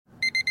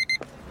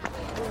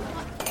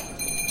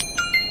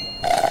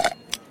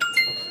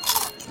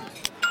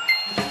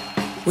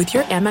With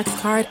your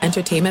Amex card,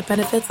 entertainment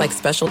benefits like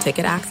special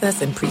ticket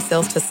access and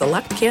pre-sales to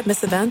select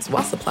can't-miss events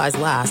while supplies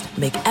last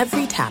make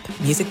every tap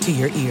music to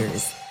your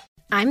ears.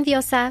 I'm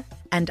Diosa.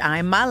 And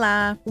I'm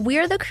Mala.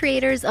 We're the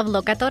creators of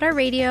Locatora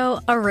Radio,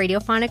 a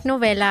radiophonic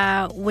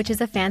novela, which is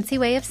a fancy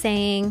way of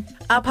saying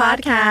a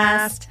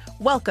podcast.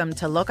 Welcome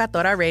to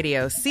Locatora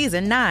Radio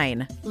Season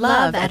 9.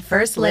 Love at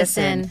First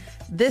Listen.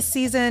 This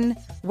season,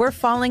 we're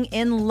falling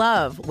in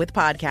love with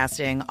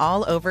podcasting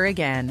all over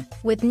again.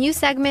 With new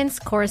segments,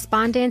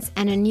 correspondence,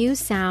 and a new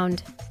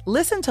sound.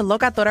 Listen to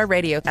Locatora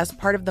Radio as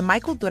part of the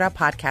Michael Dura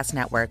Podcast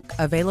Network.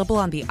 Available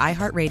on the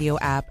iHeartRadio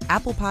app,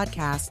 Apple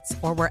Podcasts,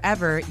 or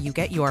wherever you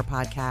get your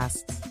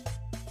podcasts.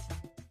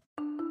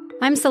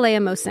 I'm Saleha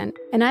Mohsen,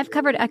 and I've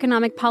covered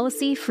economic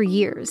policy for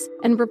years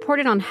and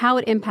reported on how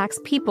it impacts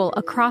people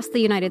across the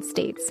United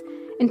States.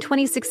 In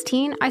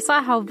 2016, I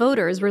saw how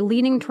voters were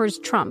leaning towards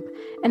Trump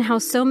and how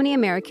so many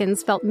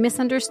Americans felt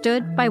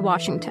misunderstood by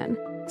Washington.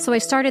 So I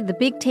started The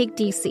Big Take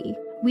DC.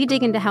 We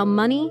dig into how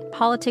money,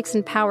 politics,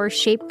 and power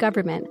shape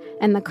government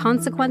and the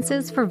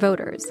consequences for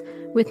voters.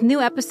 With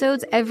new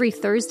episodes every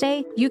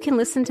Thursday, you can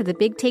listen to The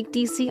Big Take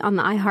DC on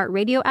the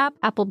iHeartRadio app,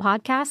 Apple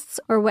Podcasts,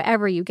 or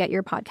wherever you get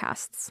your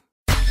podcasts.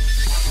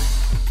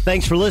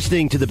 Thanks for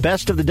listening to the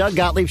Best of the Doug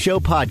Gottlieb Show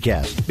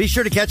podcast. Be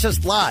sure to catch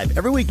us live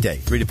every weekday,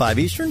 3 to 5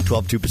 Eastern,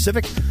 12 to 2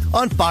 Pacific,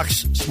 on Fox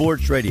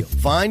Sports Radio.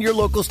 Find your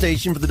local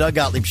station for the Doug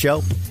Gottlieb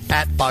Show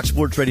at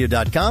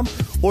foxsportsradio.com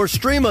or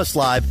stream us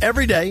live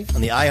every day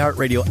on the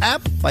iHeartRadio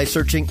app by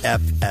searching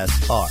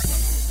FSR.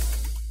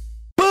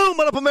 Boom!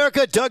 What up,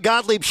 America? Doug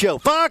Gottlieb Show.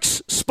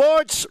 Fox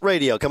Sports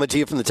Radio. Coming to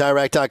you from the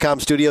TireRack.com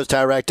studios,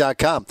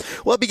 TireRack.com.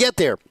 Well, we get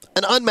there.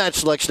 An unmatched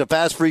selection of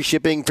fast, free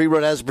shipping, free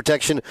road hazard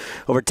protection,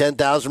 over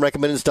 10,000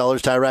 recommended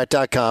installers,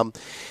 TireRack.com.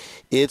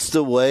 It's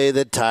the way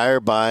that tire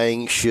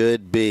buying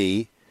should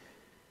be.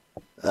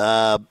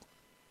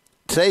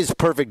 Today's the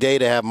perfect day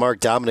to have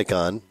Mark Dominic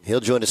on. He'll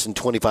join us in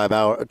 25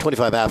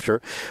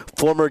 after.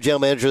 Former general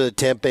manager of the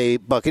Tampa Bay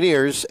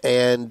Buccaneers,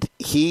 and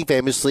he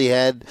famously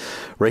had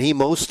Raheem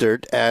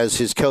Mostert as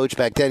his coach.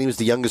 Back then, he was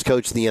the youngest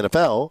coach in the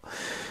NFL.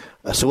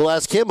 So we'll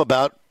ask him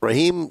about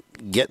Raheem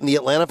getting the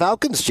Atlanta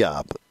Falcons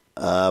job.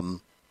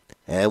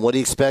 And what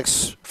he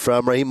expects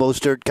from Raheem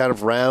Mostert kind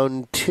of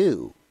round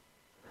two.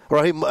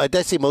 Did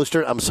I say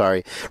Mostert? I'm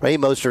sorry.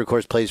 Raheem Mostert, of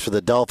course, plays for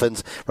the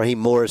Dolphins. Raheem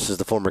Morris is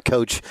the former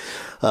coach,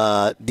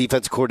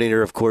 defense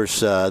coordinator, of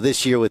course,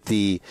 this year with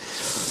the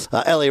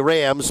LA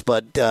Rams,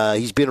 but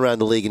he's been around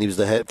the league, and he was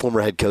the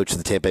former head coach of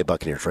the Tampa Bay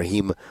Buccaneers.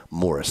 Raheem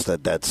Morris.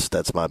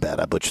 That's my bad.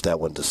 I butchered that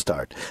one to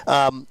start.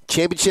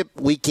 Championship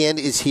weekend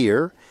is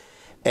here,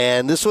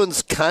 and this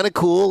one's kind of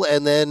cool,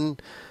 and then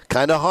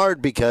kind of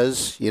hard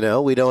because,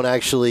 we don't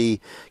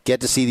actually get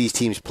to see these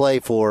teams play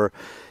for,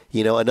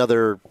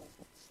 another,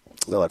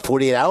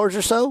 48 hours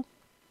or so?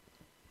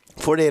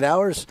 48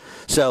 hours?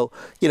 So,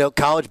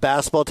 college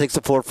basketball takes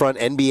the forefront.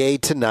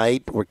 NBA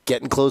tonight. We're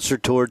getting closer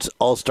towards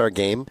All-Star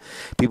game.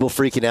 People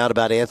freaking out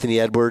about Anthony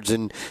Edwards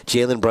and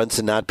Jalen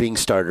Brunson not being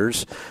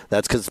starters.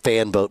 That's because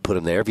Fan Vote put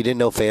them there. If you didn't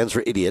know, fans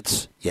were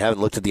idiots. You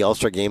haven't looked at the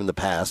All-Star game in the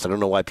past. I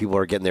don't know why people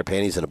are getting their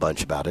panties in a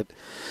bunch about it.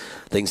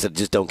 Things that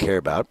just don't care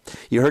about.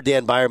 You heard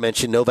Dan Byer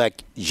mention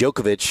Novak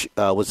Djokovic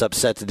was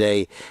upset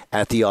today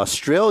at the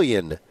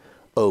Australian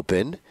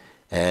Open,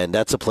 and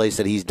that's a place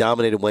that he's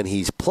dominated when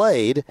he's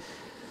played.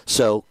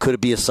 So could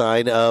it be a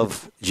sign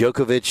of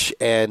Djokovic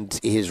and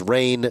his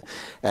reign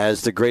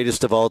as the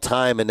greatest of all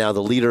time and now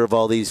the leader of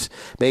all these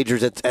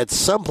majors? At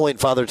some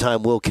point, Father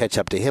Time will catch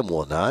up to him,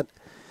 will it not?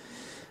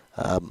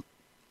 And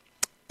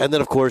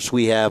then, of course,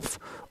 we have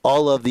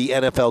all of the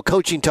NFL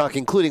coaching talk,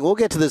 including, we'll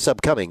get to this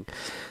upcoming,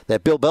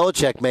 that Bill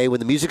Belichick may,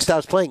 when the music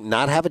stops playing,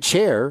 not have a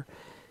chair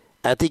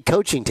at the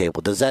coaching table.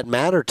 Does that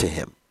matter to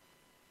him?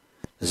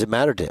 Does it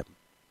matter to him?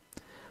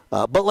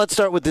 But let's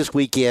start with this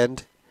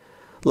weekend.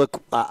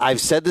 Look,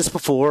 I've said this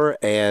before,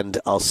 and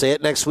I'll say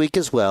it next week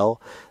as well,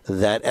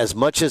 that as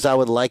much as I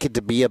would like it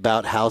to be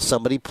about how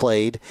somebody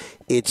played,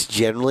 it's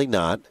generally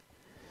not.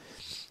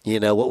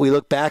 What we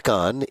look back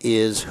on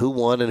is who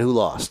won and who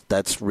lost.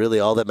 That's really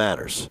all that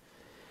matters.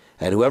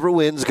 And whoever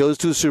wins goes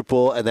to a Super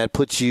Bowl, and that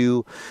puts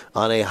you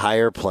on a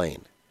higher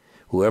plane.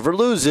 Whoever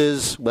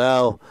loses,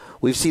 well,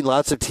 we've seen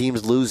lots of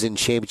teams lose in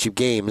championship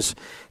games,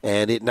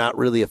 and it not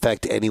really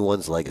affect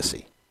anyone's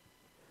legacy.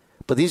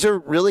 But these are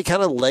really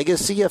kind of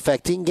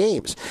legacy-affecting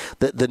games.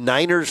 The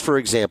Niners, for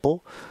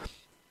example,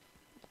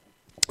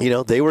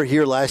 they were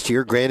here last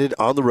year, granted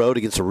on the road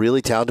against a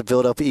really talented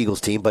Philadelphia Eagles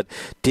team, but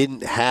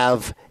didn't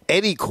have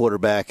any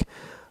quarterback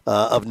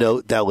of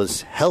note that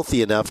was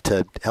healthy enough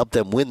to help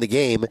them win the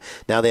game.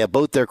 Now they have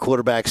both their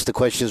quarterbacks. The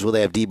question is, will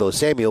they have Deebo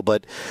Samuel?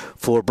 But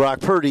for Brock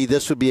Purdy,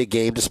 this would be a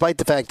game, despite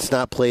the fact it's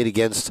not played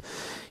against,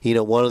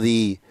 one of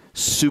the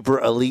super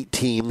elite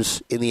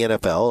teams in the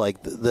NFL. Like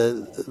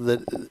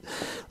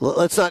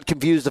let's not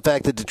confuse the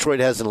fact that Detroit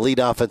has an elite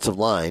offensive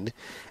line,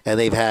 and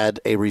they've had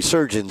a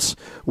resurgence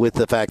with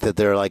the fact that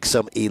they're like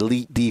some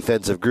elite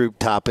defensive group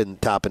top in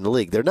the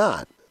league. They're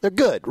not. They're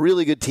good.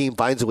 Really good team,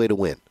 finds a way to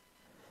win.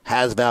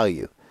 Has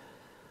value.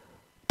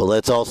 But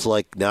let's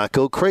also not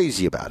go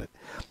crazy about it.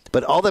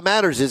 But all that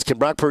matters is, can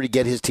Brock Purdy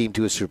get his team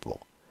to a Super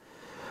Bowl?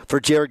 For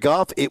Jared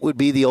Goff, it would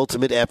be the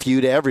ultimate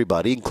FU to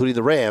everybody, including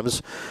the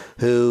Rams,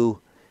 who,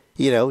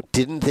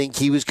 didn't think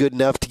he was good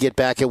enough to get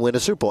back and win a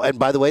Super Bowl. And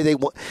by the way,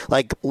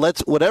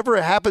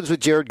 whatever happens with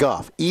Jared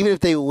Goff, even if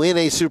they win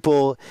a Super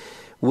Bowl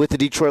with the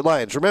Detroit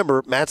Lions,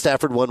 remember, Matt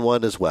Stafford won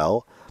one as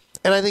well.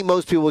 And I think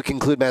most people would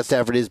conclude Matt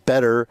Stafford is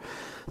better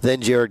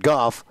than Jared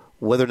Goff,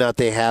 whether or not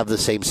they have the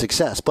same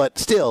success. But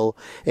still,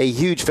 a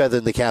huge feather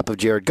in the cap of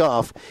Jared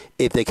Goff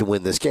if they can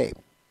win this game.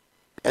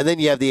 And then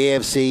you have the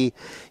AFC.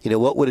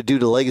 What would it do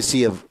to the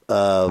legacy of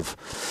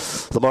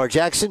Lamar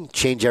Jackson?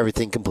 Change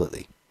everything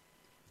completely.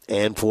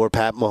 And for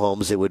Pat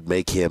Mahomes, it would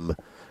make him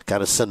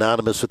kind of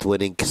synonymous with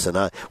winning.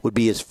 Would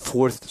be his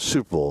 4th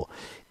Super Bowl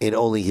in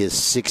only his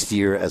 6th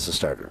year as a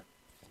starter.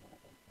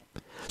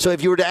 So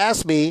if you were to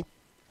ask me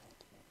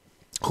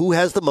who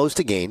has the most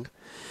to gain,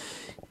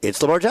 it's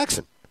Lamar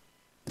Jackson.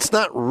 It's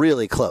not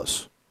really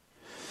close.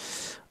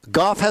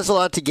 Goff has a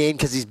lot to gain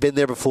because he's been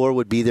there before,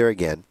 would be there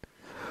again.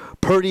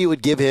 Purdy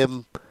would give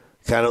him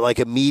kind of like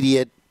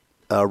immediate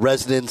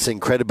resonance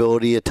and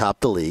credibility atop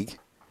the league,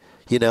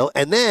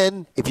 And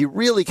then, if you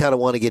really kind of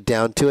want to get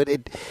down to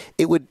it,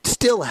 it would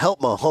still help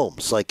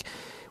Mahomes. Like,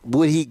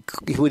 would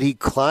he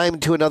climb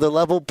to another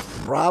level?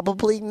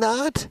 Probably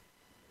not.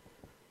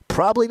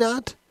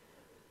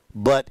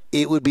 But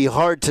it would be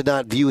hard to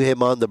not view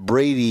him on the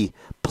Brady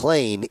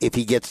plane if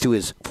he gets to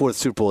his 4th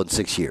Super Bowl in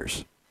 6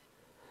 years.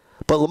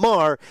 But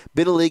Lamar,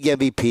 been a league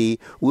MVP,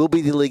 will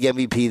be the league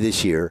MVP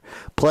this year,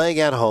 playing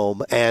at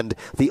home, and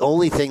the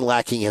only thing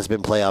lacking has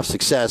been playoff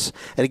success.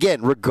 And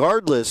again,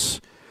 regardless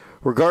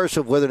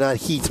of whether or not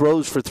he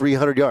throws for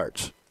 300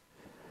 yards,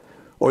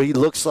 or he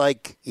looks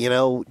like,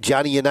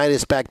 Johnny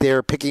Unitas back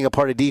there picking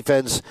apart a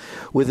defense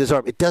with his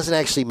arm, it doesn't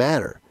actually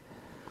matter.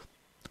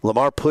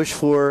 Lamar pushed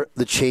for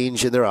the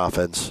change in their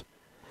offense.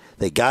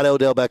 They got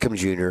Odell Beckham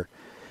Jr.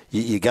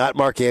 You got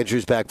Mark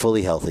Andrews back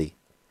fully healthy.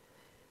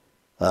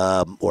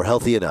 Or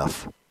healthy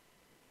enough.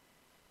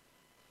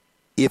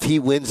 If he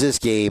wins this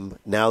game,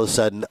 now all of a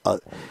sudden,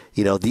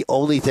 the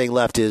only thing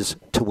left is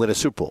to win a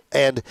Super Bowl.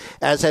 And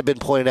as had been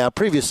pointed out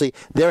previously,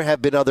 there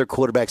have been other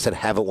quarterbacks that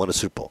haven't won a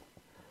Super Bowl.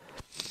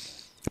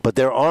 But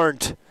there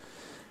aren't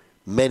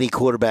many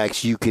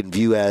quarterbacks you can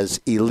view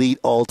as elite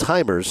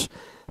all-timers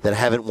that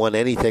haven't won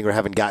anything or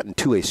haven't gotten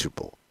to a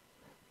Super Bowl.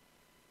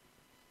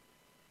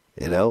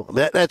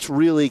 That's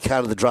really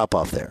kind of the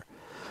drop-off there.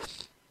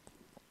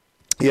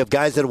 You have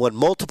guys that have won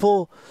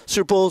multiple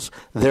Super Bowls,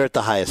 they're at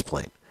the highest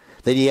plane.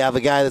 Then you have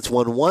a guy that's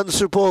won one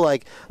Super Bowl,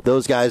 like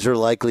those guys are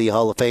likely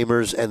Hall of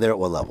Famers, and they're at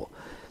one level.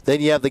 Then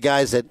you have the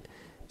guys that,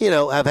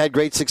 have had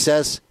great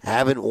success,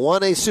 haven't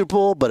won a Super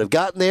Bowl, but have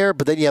gotten there.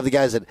 But then you have the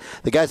guys that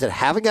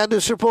haven't gotten to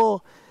a Super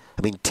Bowl.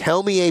 I mean,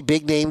 tell me a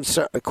big-name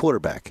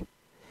quarterback,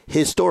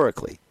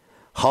 historically,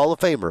 Hall of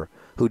Famer,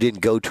 who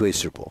didn't go to a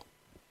Super Bowl.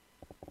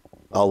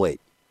 I'll wait.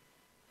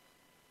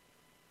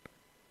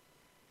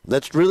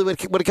 That's really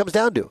what it comes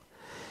down to.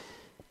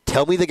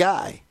 Tell me the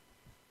guy.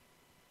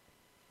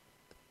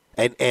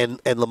 And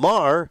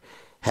Lamar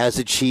has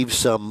achieved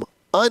some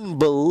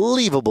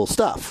unbelievable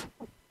stuff.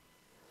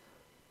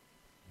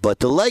 But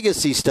the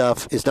legacy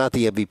stuff is not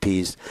the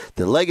MVPs.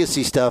 The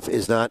legacy stuff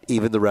is not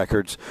even the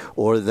records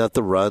or not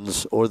the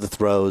runs or the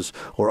throws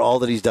or all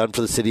that he's done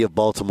for the city of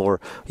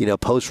Baltimore,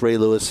 post Ray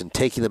Lewis and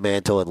taking the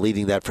mantle and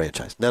leading that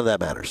franchise. None of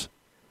that matters.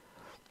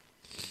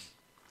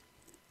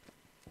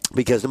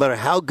 Because no matter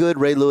how good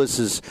Ray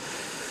Lewis's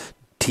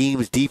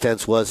team's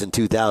defense was in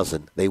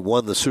 2000, they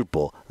won the Super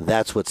Bowl.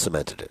 That's what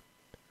cemented it.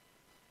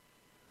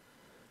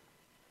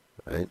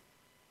 Right?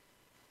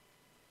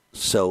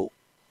 So,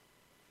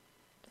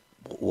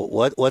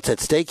 what's at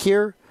stake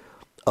here?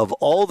 Of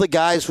all the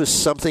guys with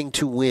something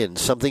to win,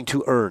 something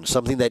to earn,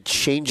 something that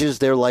changes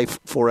their life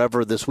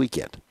forever this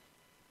weekend,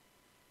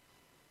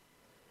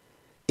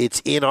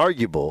 it's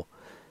inarguable,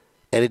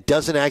 and it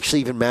doesn't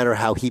actually even matter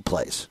how he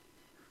plays.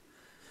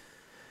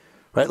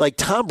 Right, like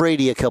Tom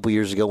Brady a couple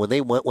years ago when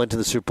they went to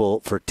the Super Bowl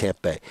for Tampa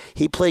Bay.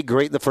 He played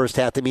great in the first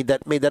half. They made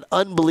that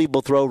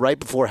unbelievable throw right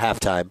before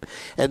halftime.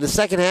 And the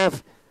second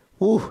half,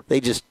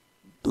 they just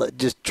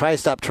try to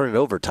stop turning it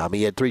over, Tommy.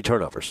 He had 3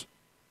 turnovers.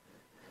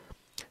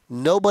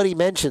 Nobody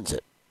mentions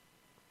it.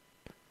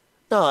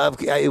 No,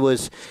 it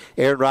was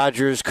Aaron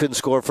Rodgers couldn't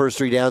score first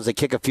 3 downs. They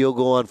kick a field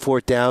goal on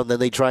 4th down. Then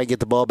they try and get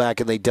the ball back,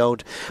 and they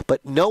don't.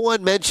 But no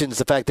one mentions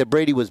the fact that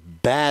Brady was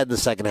bad in the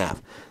second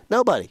half.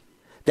 Nobody.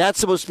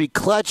 That's supposed to be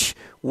clutch,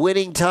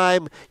 winning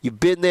time. You've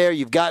been there.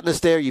 You've gotten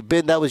us there.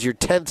 That was your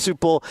 10th Super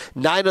Bowl.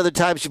 9 other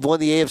times you've won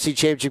the AFC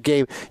Championship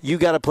game. You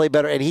got to play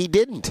better, and he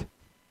didn't.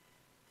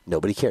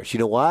 Nobody cares. You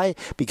know why?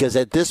 Because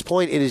at this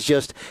point, it is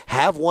just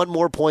have one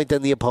more point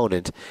than the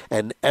opponent,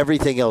 and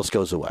everything else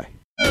goes away.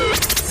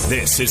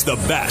 This is the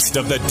best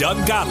of the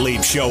Doug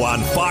Gottlieb Show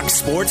on Fox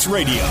Sports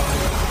Radio.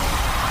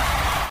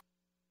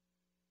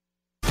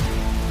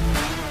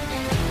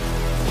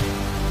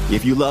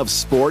 If you love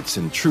sports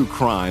and true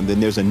crime, then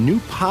there's a new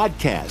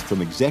podcast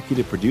from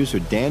executive producer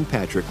Dan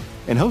Patrick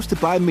and hosted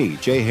by me,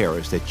 Jay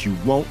Harris, that you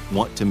won't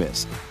want to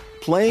miss.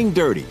 Playing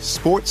Dirty: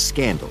 Sports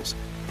Scandals.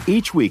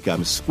 Each week,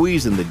 I'm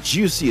squeezing the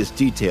juiciest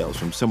details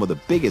from some of the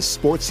biggest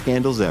sports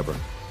scandals ever.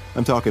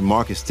 I'm talking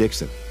Marcus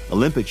Dixon,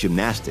 Olympic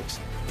gymnastics,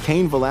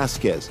 Cain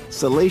Velasquez,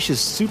 salacious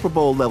Super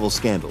Bowl-level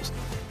scandals.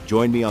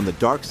 Join me on the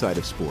dark side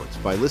of sports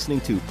by listening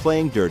to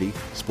Playing Dirty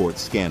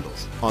Sports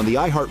Scandals on the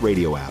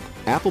iHeartRadio app,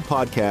 Apple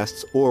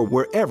Podcasts, or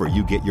wherever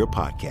you get your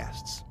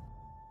podcasts.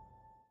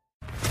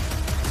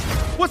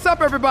 What's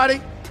up, everybody?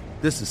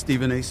 This is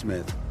Stephen A.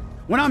 Smith.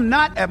 When I'm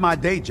not at my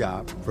day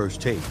job, First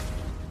Take,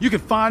 you can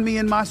find me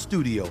in my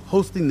studio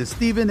hosting the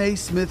Stephen A.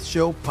 Smith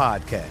Show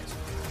podcast.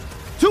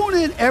 Tune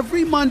in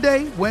every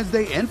Monday,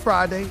 Wednesday, and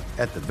Friday,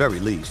 at the very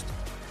least,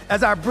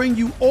 as I bring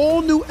you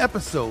all new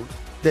episodes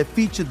that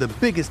feature the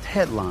biggest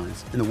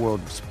headlines in the world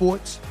of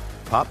sports,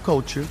 pop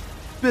culture,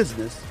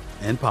 business,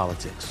 and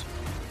politics.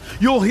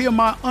 You'll hear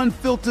my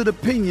unfiltered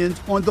opinions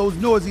on those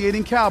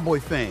nauseating Cowboy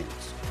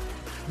fans,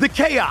 the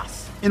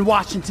chaos in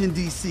Washington,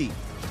 D.C.,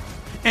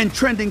 and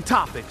trending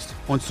topics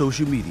on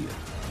social media,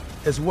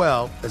 as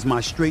well as my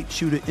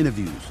straight-shooter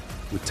interviews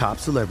with top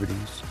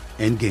celebrities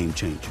and game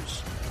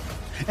changers.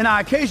 And I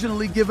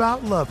occasionally give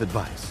out love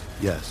advice.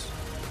 Yes,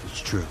 it's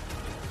true.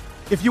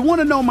 If you want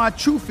to know my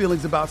true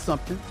feelings about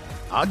something,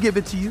 I'll give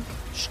it to you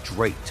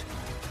straight.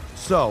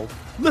 So,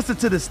 listen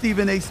to the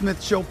Stephen A.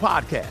 Smith Show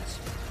podcast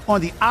on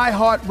the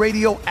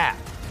iHeartRadio app,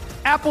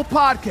 Apple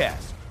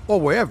Podcasts,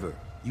 or wherever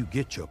you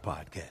get your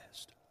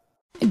podcast.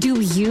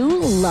 Do you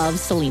love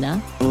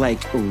Selena?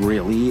 Like,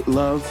 really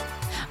love?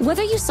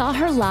 Whether you saw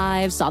her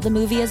live, saw the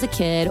movie as a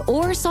kid,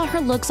 or saw her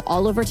looks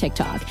all over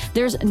TikTok,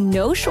 there's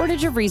no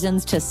shortage of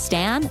reasons to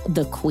stan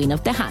the Queen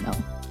of Tejano.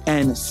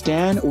 And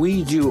Stan,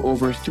 we do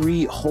over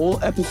 3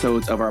 whole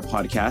episodes of our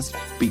podcast,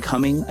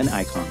 Becoming an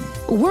Icon.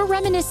 We're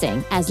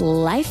reminiscing as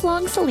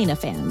lifelong Selena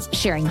fans,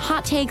 sharing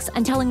hot takes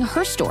and telling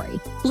her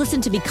story.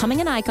 Listen to Becoming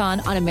an Icon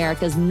on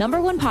America's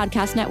 #1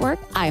 podcast network,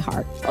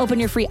 iHeart. Open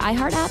your free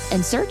iHeart app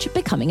and search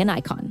Becoming an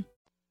Icon.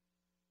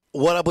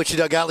 What up with you,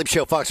 Doug Gottlieb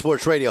Show, Fox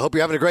Sports Radio. Hope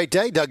you're having a great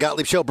day. Doug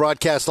Gottlieb Show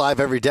broadcasts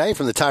live every day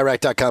from the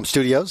TireRack.com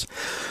studios.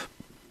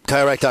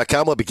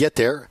 TireRack.com will be get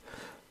there.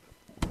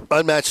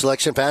 Unmatched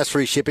selection, fast,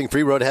 free shipping,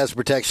 free road hazard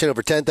protection,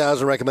 over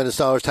 10,000 recommended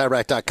installers.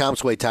 TireRack.com is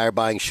the way tire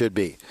buying should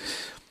be.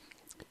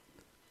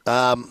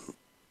 I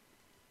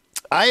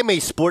am a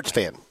sports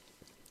fan,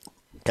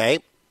 okay?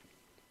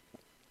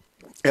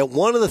 And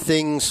one of the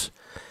things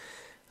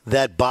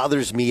that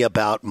bothers me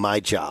about my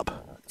job,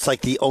 it's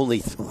like the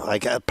only,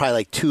 probably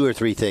like 2 or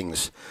 3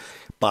 things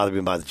bother me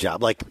about the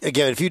job. Like,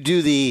 again, if you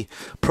do the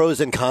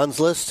pros and cons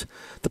list,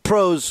 the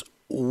pros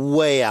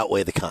way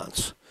outweigh the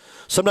cons.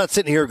 So I'm not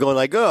sitting here going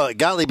like, oh,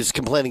 Gottlieb is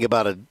complaining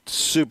about a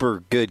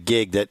super good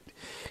gig that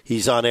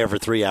he's on air for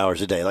 3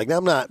 hours a day. Like, no,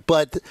 I'm not.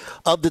 But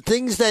of the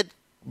things that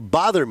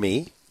bother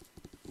me,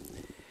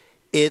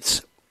 I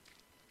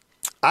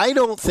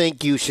don't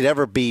think you should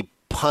ever be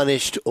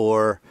punished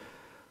or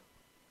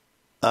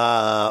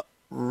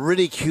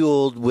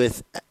ridiculed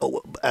with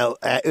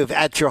if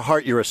at your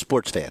heart you're a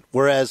sports fan.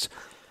 Whereas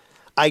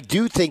I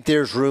do think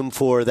there's room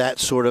for that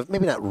sort of,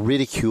 maybe not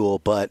ridicule,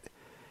 but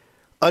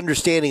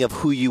understanding of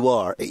who you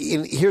are.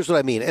 And here's what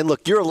I mean. And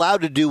look, you're allowed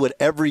to do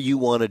whatever you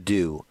want to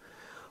do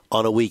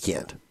on a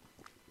weekend.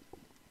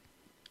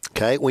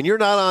 Okay? When you're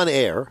not on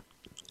air,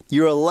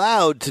 you're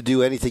allowed to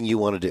do anything you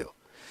want to do.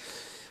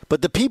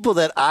 But the people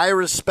that I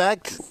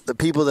respect, the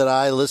people that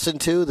I listen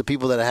to, the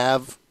people that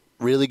have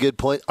really good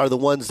points are the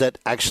ones that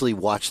actually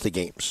watch the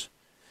games.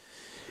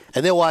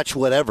 And they'll watch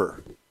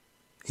whatever,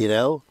 you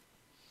know?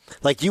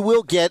 Like you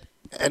will get,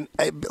 and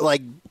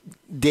like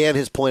Dan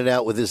has pointed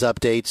out with his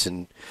updates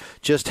and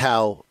just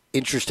how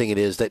interesting it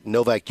is that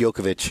Novak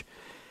Djokovic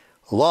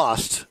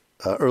lost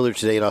earlier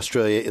today in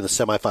Australia in the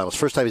semifinals.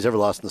 First time he's ever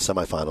lost in the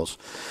semifinals.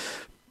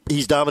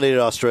 He's dominated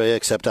Australia,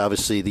 except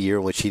obviously the year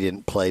in which he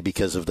didn't play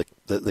because of the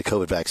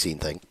COVID vaccine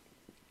thing.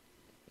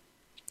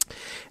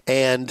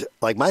 And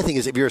like my thing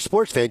is, if you're a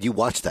sports fan, you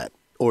watch that,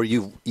 or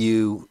you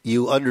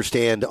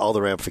understand all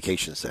the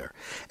ramifications there.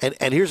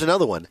 And here's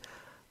another one.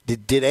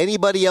 Did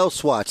anybody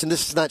else watch? And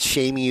this is not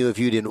shaming you if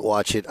you didn't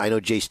watch it. I know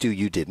Jay Stu,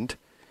 you didn't.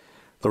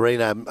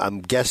 Lorraine,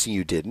 I'm guessing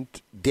you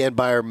didn't. Dan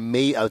Byer,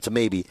 it's a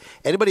maybe.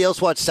 Anybody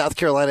else watch South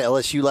Carolina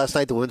LSU last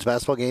night, the women's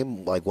basketball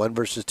game, like 1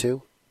 versus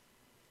 2?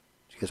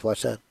 Did you guys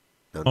watch that?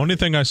 No. Only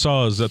thing I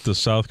saw is that the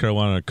South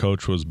Carolina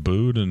coach was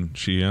booed, and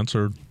she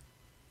answered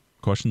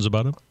questions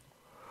about him.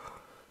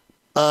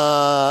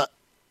 Well,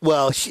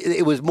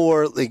 it was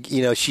more like,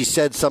 she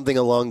said something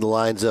along the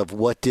lines of,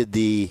 what did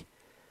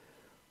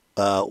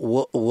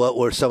what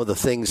were some of the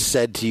things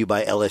said to you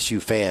by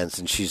LSU fans?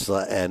 And she's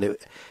like, and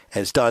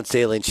it's Dawn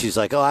Staley, and she's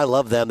like, oh, I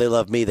love them. They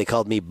love me. They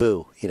called me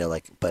boo.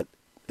 But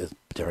it's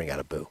turning out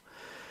a boo.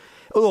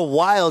 It was a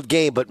wild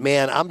game, but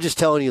man, I'm just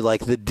telling you,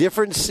 like the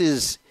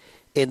differences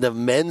in the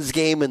men's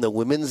game and the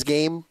women's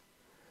game.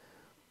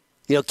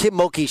 Kim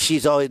Mulkey,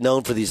 she's always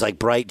known for these like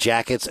bright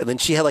jackets, and then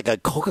she had like a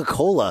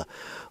Coca-Cola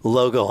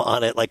logo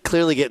on it, like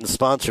clearly getting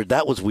sponsored.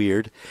 That was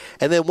weird.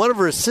 And then one of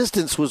her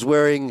assistants was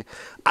wearing,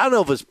 I don't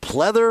know if it was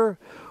pleather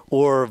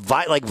or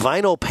like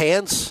vinyl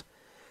pants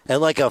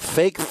and like a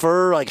fake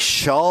fur like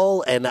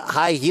shawl and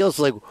high heels.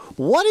 Like,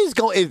 what is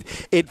going?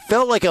 It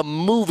felt like a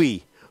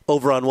movie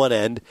over on one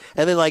end,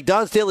 and then like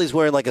Don Staley's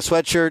wearing like a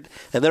sweatshirt,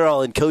 and they're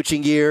all in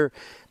coaching gear,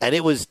 and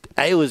it was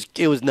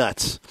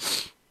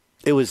nuts.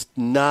 It was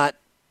not.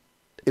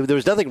 There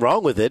was nothing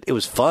wrong with it. It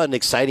was fun,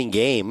 exciting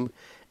game,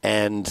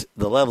 and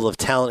the level of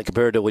talent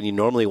compared to when you're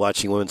normally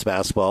watching women's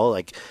basketball,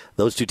 like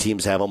those two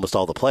teams have almost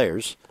all the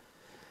players.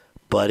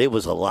 But it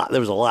was a lot. There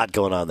was a lot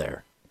going on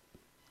there.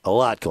 A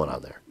lot going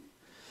on there.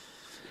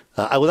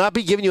 I will not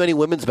be giving you any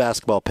women's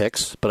basketball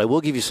picks, but I will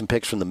give you some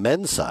picks from the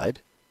men's side,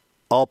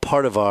 all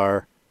part of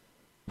our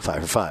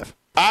 5 for 5.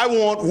 I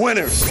want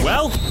winners.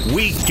 Well,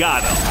 we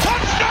got them.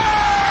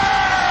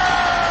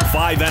 Touchdown!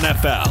 5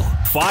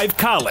 NFL. 5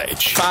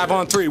 college. 5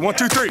 on 3. 1,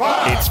 2, 3.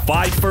 It's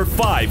 5 for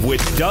 5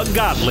 with Doug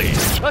Gottlieb.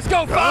 Let's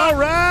go, 5. All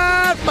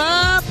right,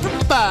 5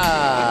 for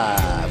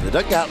 5. The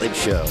Doug Gottlieb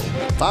Show,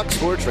 Fox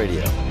Sports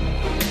Radio.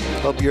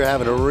 Hope you're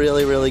having a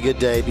really, really good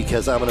day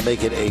because I'm going to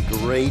make it a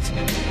great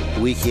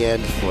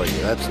weekend for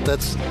you.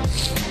 That's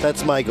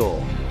my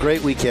goal.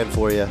 Great weekend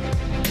for you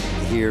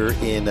here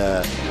in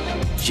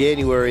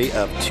January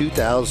of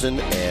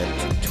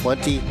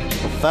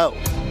 2024.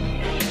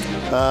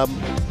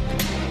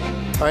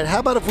 All right, how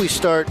about if we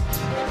start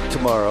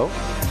tomorrow?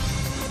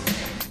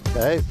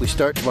 Okay, we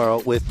start tomorrow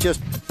with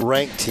just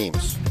ranked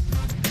teams.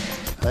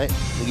 All right,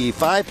 we'll give you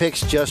 5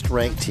 picks, just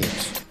ranked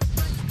teams.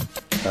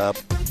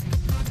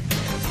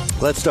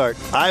 Let's start.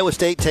 Iowa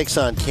State takes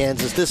on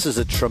Kansas. This is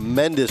a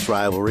tremendous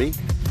rivalry.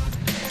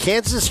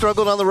 Kansas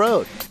struggled on the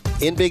road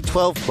in Big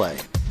 12 play.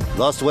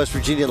 Lost to West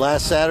Virginia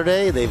last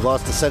Saturday. They've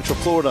lost to Central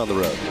Florida on the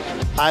road.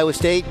 Iowa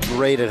State,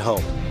 great at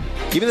home.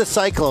 Give me the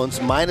Cyclones,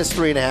 minus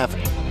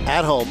 3.5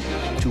 at home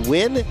to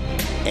win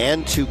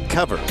and to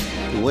cover.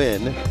 To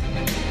win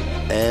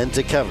and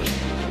to cover.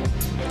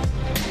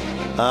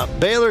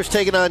 Baylor's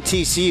taking on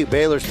TCU.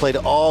 Baylor's played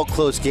all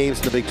close games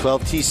in the Big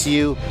 12.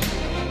 TCU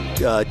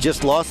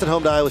just lost at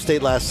home to Iowa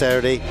State last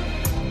Saturday.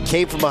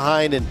 Came from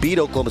behind and beat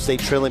Oklahoma State,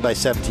 trailing by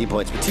 17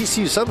 points. But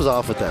TCU, something's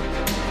off with them.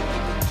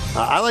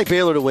 I like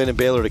Baylor to win and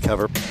Baylor to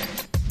cover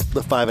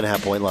the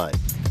 5.5-point line.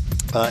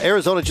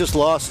 Arizona just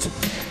lost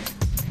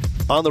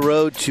on the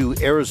road to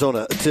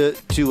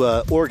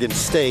Oregon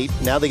State.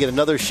 Now they get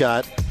another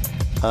shot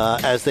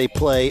as they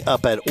play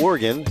up at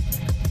Oregon.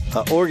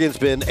 Oregon's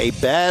been a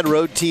bad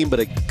road team, but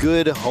a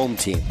good home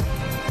team.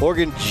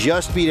 Oregon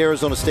just beat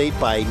Arizona State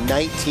by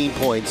 19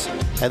 points,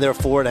 and they're a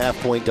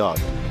 4.5-point dog.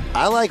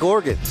 I like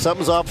Oregon.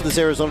 Something's off with this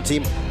Arizona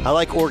team. I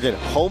like Oregon.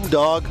 Home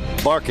dog,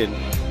 barking.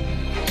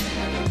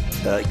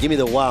 Give me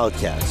the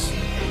Wildcats.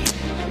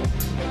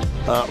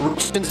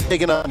 Richmond's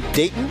taking on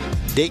Dayton.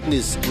 Dayton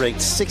is ranked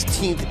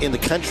 16th in the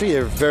country.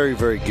 They're very,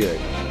 very good.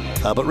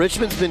 But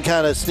Richmond's been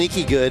kind of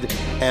sneaky good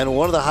and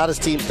one of the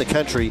hottest teams in the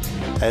country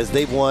as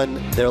they've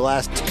won their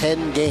last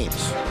 10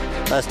 games.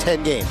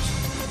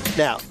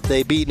 Now,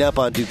 they've beaten up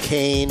on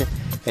Duquesne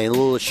and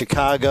Louisville,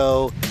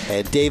 Chicago,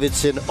 and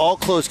Davidson. All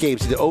close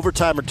games, either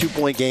overtime or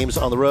 2-point games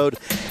on the road.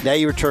 Now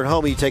you return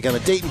home and you take on a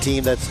Dayton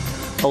team that's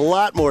a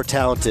lot more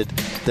talented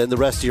than the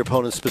rest of your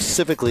opponents,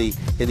 specifically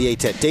in the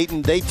A-10.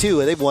 Dayton,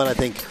 they've won, I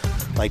think,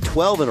 like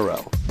 12 in a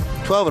row.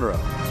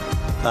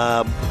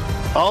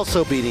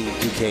 Also beating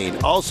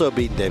Duquesne, also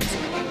beating Davidson.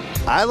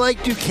 I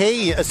like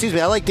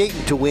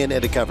Dayton to win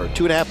and to cover.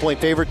 2.5-point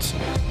favorites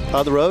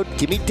on the road.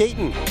 Give me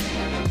Dayton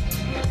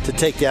to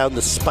take down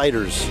the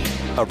Spiders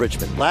of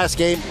Richmond. Last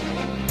game,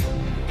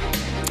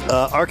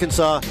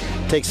 Arkansas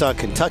takes on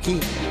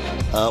Kentucky.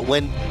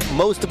 When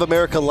most of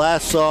America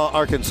last saw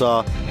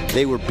Arkansas,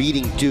 they were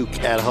beating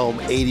Duke at home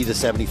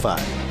 80-75.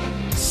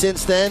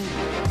 Since then,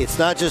 it's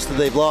not just that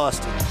they've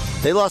lost.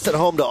 They lost at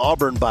home to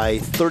Auburn by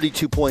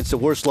 32 points, the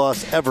worst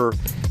loss ever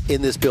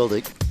in this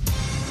building.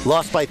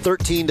 Lost by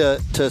 13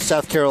 to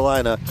South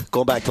Carolina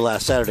going back to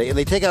last Saturday. And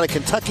they take on a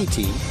Kentucky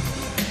team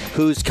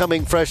who's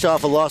coming fresh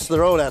off a loss of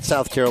their own at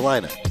South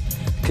Carolina.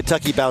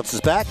 Kentucky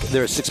bounces back.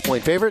 They're a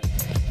 6-point favorite.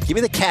 Give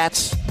me the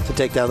Cats to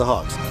take down the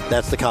Hogs.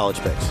 That's the college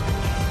picks.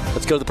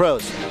 Let's go to the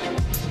pros.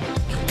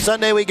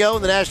 Sunday we go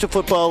in the National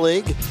Football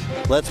League.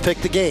 Let's pick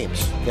the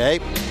games, okay?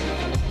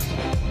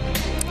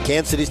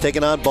 Kansas City's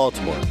taking on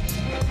Baltimore.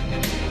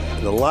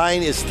 The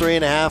line is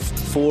 3.5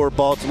 for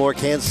Baltimore.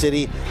 Kansas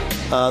City,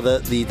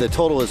 the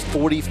total is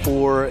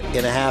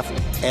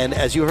 44.5. And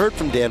as you heard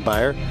from Dan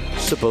Beyer,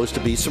 supposed to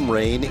be some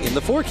rain in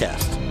the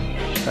forecast,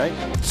 right?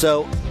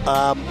 So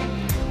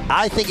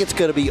I think it's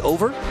going to be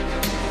over.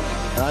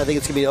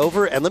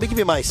 And let me give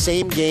you my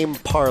same game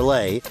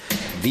parlay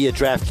via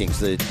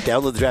DraftKings.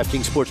 Download the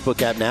DraftKings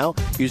Sportsbook app now.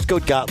 Use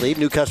code Gottlieb.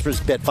 New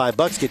customers bet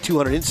 $5, get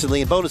 $200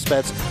 instantly in bonus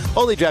bets.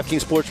 Only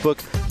DraftKings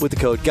Sportsbook with the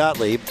code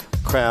Gottlieb.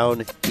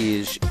 Crown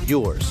is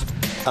yours.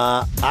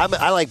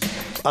 I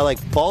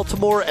like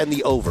Baltimore and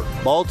the over.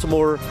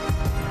 Baltimore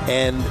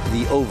and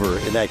the over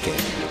in that game.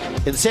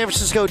 In the San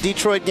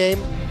Francisco-Detroit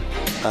game,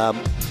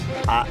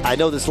 I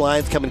know this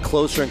line's coming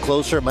closer and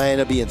closer. It might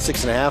end up being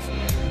 6.5.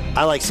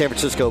 I like San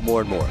Francisco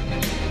more and more.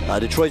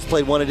 Detroit's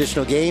played one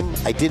additional game.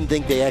 I didn't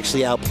think they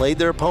actually outplayed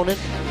their opponent.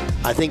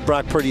 I think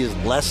Brock Purdy is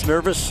less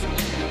nervous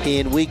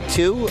in week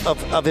 2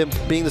 of him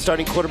being the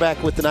starting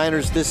quarterback with the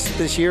Niners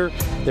this year.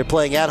 They're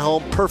playing at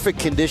home, perfect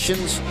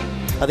conditions.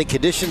 I think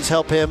conditions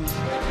help him.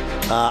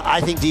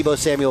 I think Deebo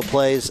Samuel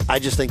plays. I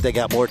just think they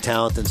got more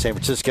talent than San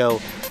Francisco.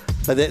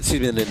 Than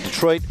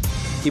Detroit.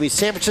 Give me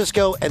San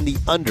Francisco and the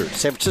under.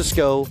 San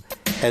Francisco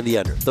and the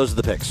under. Those are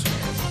the picks.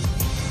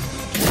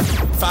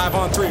 5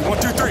 on 3.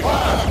 1, 2, 3.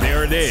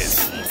 There it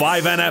is.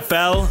 5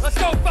 NFL. Let's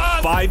go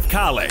 5. 5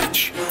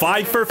 college.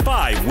 5 for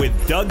 5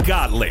 with Doug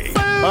Gottlieb.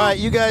 All right,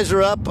 you guys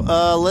are up.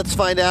 Let's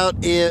find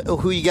out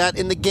who you got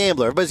in the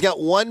Gambler. Everybody's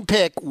got one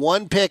pick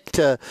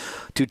to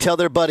tell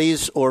their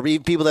buddies or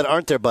even people that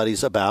aren't their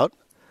buddies about.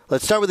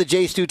 Let's start with the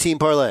J. Stu team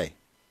parlay.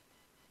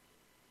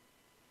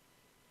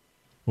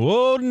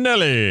 Whoa,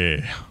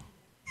 Nelly.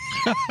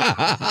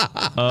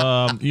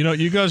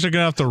 You guys are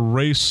going to have to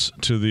race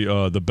to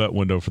the bet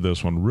window for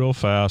this one real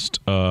fast.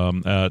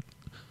 At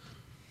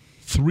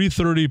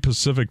 3:30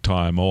 Pacific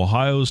time,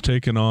 Ohio's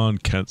taking on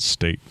Kent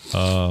State.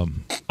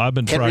 I've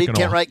been tracking.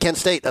 Can't write Kent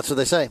State. That's what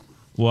they say.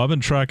 Well, I've been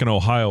tracking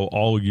Ohio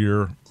all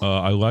year.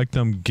 I like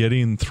them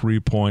getting 3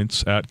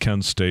 points at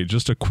Kent State.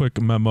 Just a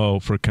quick memo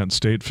for Kent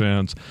State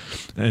fans.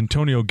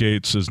 Antonio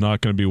Gates is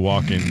not going to be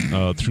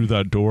walking through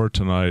that door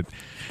tonight.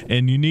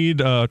 And you need,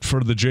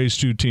 for the J.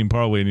 Stu team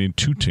parlay, you need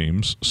 2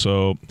 teams.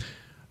 So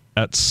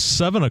at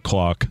 7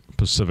 o'clock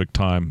Pacific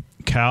time,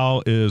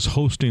 Cal is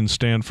hosting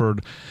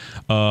Stanford.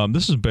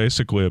 This is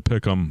basically a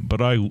pick 'em,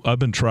 but I've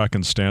been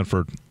tracking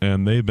Stanford,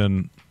 and they've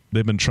been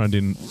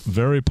trending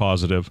very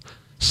positive.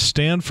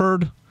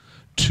 Stanford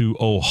to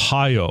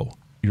Ohio,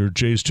 your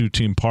J. Stu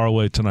team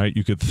parlay tonight.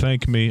 You could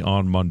thank me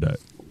on Monday.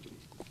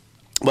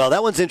 Well,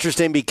 that one's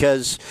interesting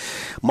because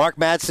Mark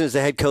Madsen is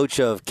the head coach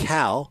of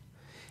Cal.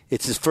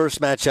 It's his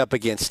first matchup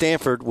against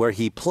Stanford, where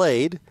he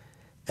played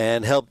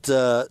and helped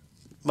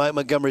Mike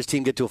Montgomery's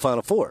team get to a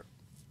Final Four.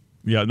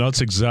 Yeah,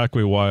 that's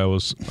exactly why I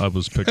was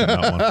picking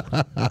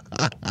that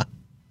one.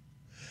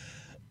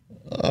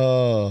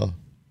 Oh,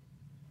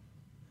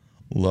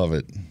 love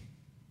it.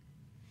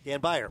 Dan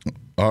Beyer.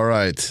 All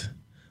right.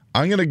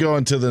 I'm going to go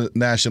into the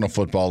National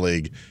Football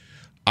League.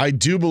 I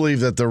do believe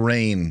that the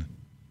rain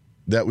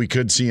that we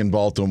could see in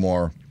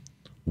Baltimore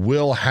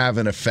will have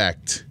an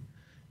effect.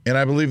 And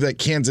I believe that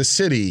Kansas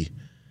City,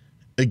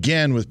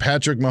 again, with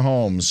Patrick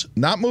Mahomes,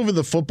 not moving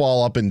the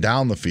football up and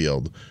down the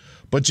field,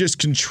 but just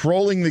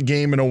controlling the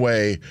game in a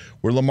way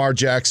where Lamar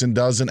Jackson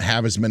doesn't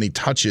have as many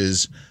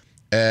touches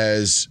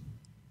as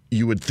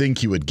you would think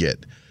he would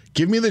get.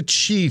 Give me the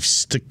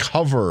Chiefs to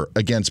cover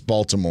against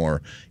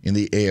Baltimore in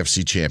the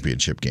AFC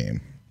Championship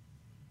game.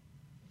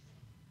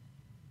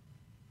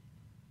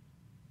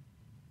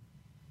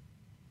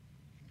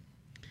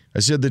 I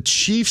said the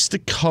Chiefs to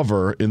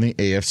cover in the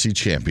AFC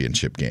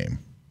Championship game.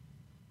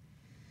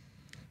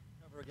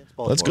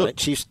 Let's go. Right?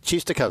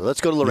 Chiefs to cover.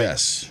 Let's go to Lorraine.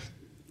 Yes.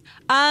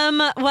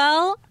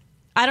 Well,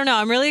 I don't know.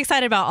 I'm really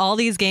excited about all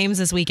these games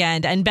this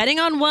weekend. And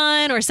betting on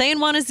one or saying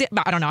one is,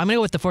 I don't know. I'm going to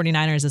go with the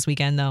 49ers this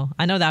weekend, though.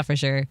 I know that for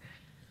sure.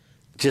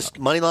 Just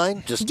money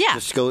line? Just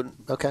go.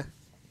 Okay.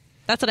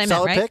 That's what I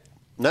Solid meant, right? pick.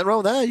 Nothing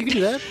wrong with that. You can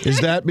do that. Is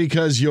that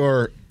because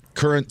your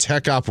current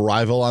tech op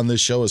rival on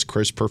this show is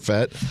Chris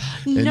Perfett?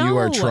 And you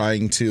are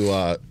trying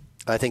to...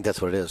 I think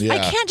that's what it is. Yeah. I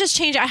can't just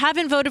change it. I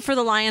haven't voted for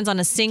the Lions on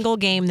a single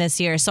game this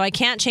year, so I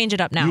can't change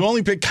it up now. You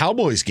only pick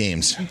Cowboys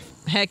games.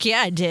 Heck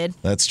yeah, I did.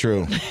 That's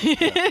true.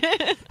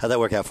 How'd that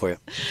work out for you?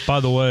 By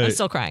the way, I'm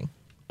still crying.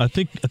 I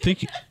think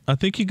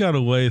you got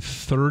away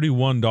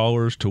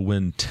 $31 to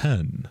win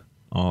 10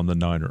 on the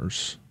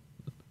Niners.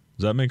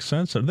 Does that make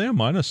sense? Are they a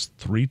minus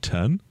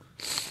 310?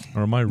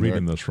 Or am I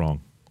reading this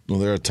wrong? Well,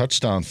 they're a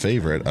touchdown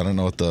favorite. I don't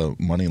know what the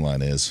money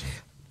line is.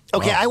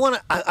 Okay, Wow.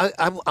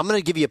 I'm going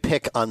to give you a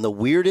pick on the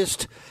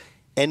weirdest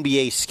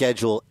NBA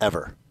schedule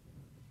ever.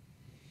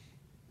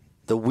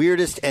 The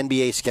weirdest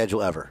NBA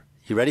schedule ever.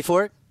 You ready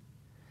for it?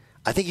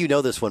 I think you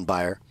know this one,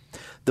 Beyer.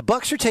 The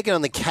Bucks are taking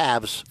on the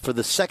Cavs for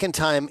the second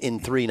time in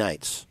 3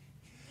 nights.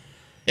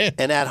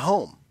 And at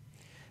home.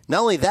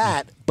 Not only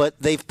that, but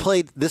they've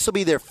played, this will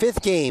be their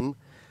 5th game,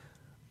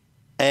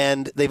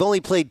 and they've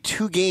only played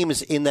 2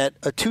 games in that,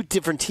 2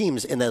 different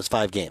teams in those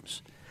 5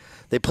 games.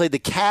 They played the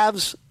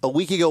Cavs a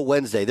week ago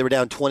Wednesday. They were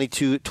down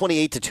 28-2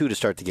 to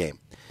start the game.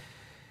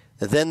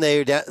 Then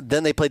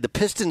they played the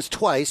Pistons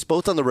twice,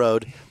 both on the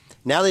road.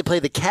 Now they play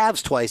the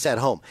Cavs twice at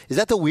home. Is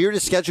that the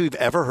weirdest schedule you've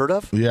ever heard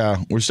of?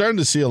 Yeah, we're starting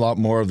to see a lot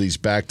more of these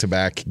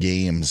back-to-back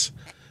games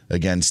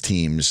against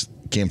teams.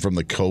 Came from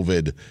the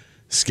COVID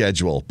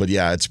schedule. But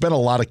yeah, it's been a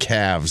lot of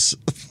Cavs,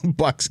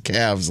 Bucks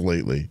Cavs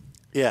lately.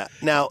 Yeah.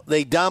 Now,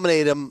 they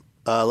dominated them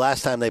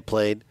last time they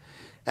played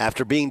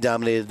after being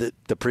dominated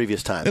the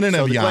previous time. And then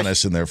have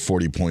Giannis in their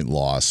 40-point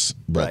loss.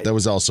 But Right. that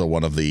was also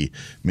one of the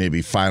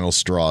maybe final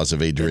straws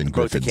of Adrian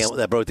Griffin's.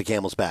 That broke the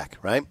camel's back,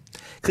 right?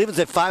 Cleveland's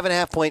at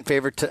 5.5-point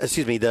favorite.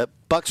 The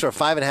Bucks are a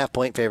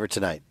 5.5-point favorite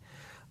tonight.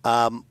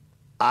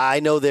 I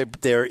know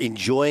they're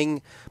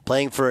enjoying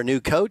playing for a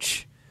new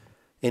coach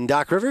in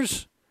Doc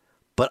Rivers,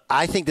 but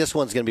I think this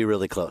one's going to be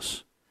really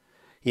close.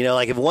 You know,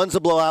 like if one's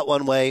a blowout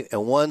one way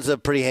and one's a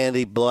pretty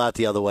handy blowout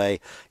the other way,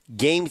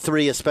 Game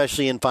 3,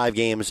 especially in 5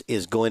 games,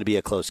 is going to be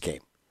a close game.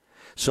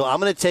 So I'm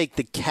going to take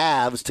the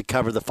Cavs to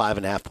cover the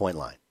 5.5-point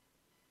line.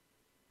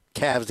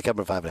 Cavs to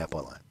cover the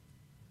 5.5-point line.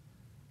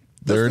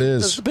 There it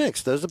is. Those are the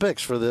picks. Those are the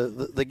picks for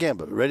the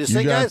gambit. Ready to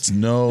say, guys?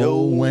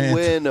 No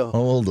when to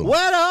hold them.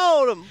 When to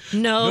hold them.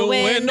 Know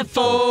when to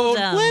fold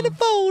them. When to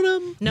fold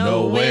them.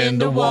 Know when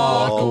to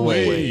walk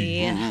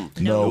away.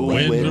 Know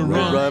when to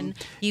run.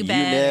 You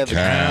better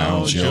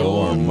count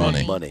your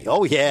money.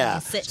 Oh, yeah.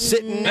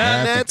 Sitting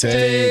at the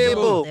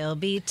table. There'll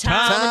be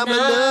time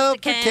enough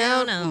to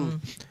count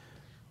them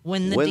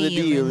when the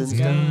dealing's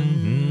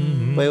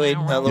done. Wait.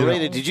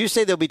 Lorena, did you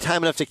say there'll be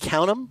time enough to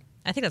count them?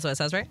 I think that's what it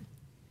says, right?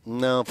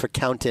 No, for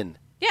counting.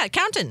 Yeah,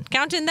 counting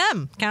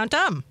them. Count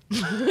them.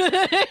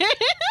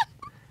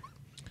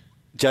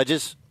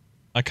 Judges?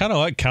 I kind of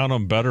like count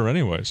them better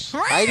anyways.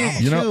 I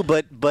do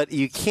too, but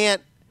you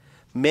can't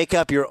make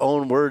up your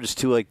own words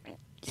to a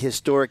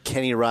historic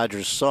Kenny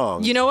Rogers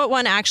song. You know what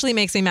one actually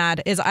makes me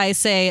mad is I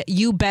say,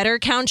 you better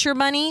count your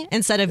money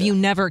instead of you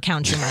never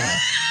count your money.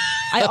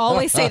 I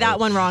always say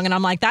that one wrong, and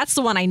I'm like, that's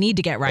the one I need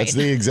to get right. That's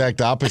the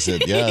exact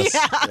opposite, yes.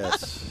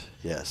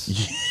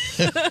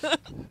 Yes.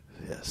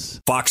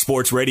 Yes. Fox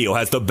Sports Radio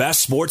has the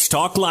best sports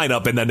talk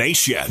lineup in the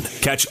nation.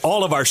 Catch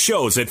all of our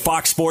shows at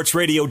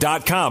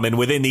foxsportsradio.com and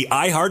within the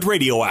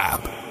iHeartRadio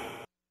app.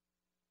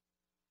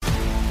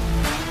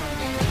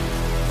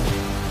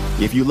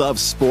 If you love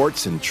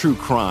sports and true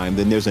crime,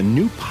 then there's a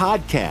new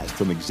podcast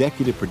from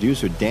executive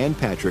producer Dan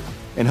Patrick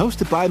and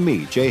hosted by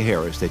me, Jay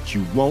Harris, that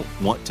you won't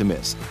want to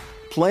miss.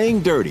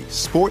 Playing Dirty: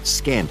 Sports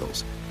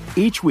Scandals.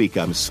 Each week,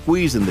 I'm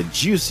squeezing the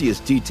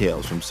juiciest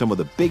details from some of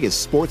the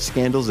biggest sports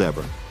scandals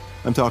ever.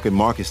 I'm talking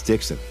Marcus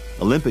Dixon,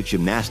 Olympic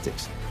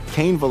gymnastics,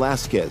 Cain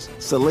Velasquez,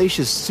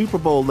 salacious Super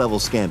Bowl-level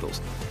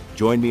scandals.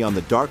 Join me on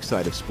the dark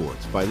side of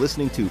sports by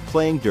listening to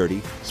Playing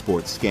Dirty: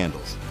 Sports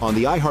Scandals on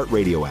the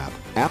iHeartRadio app,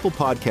 Apple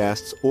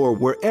Podcasts, or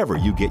wherever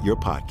you get your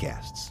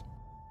podcasts.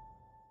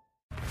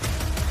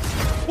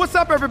 What's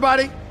up,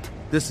 everybody?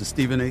 This is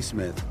Stephen A.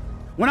 Smith.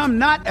 When I'm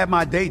not at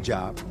my day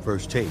job,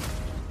 First Take,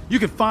 you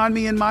can find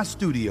me in my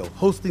studio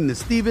hosting the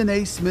Stephen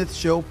A. Smith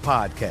Show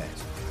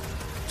podcast.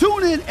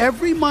 Tune in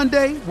every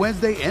Monday,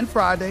 Wednesday, and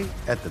Friday,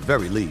 at the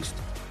very least,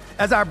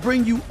 as I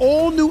bring you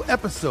all new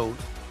episodes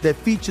that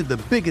feature the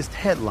biggest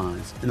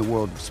headlines in the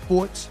world of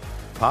sports,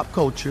 pop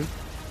culture,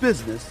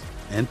 business,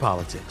 and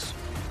politics.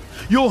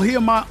 You'll hear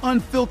my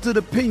unfiltered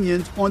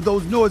opinions on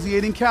those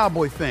nauseating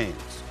Cowboy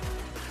fans,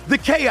 the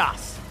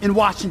chaos in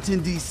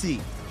Washington, D.C.,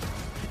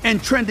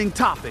 and trending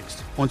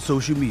topics on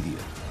social media,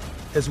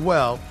 as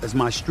well as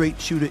my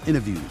straight shooter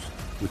interviews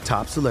with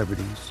top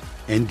celebrities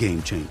and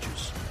game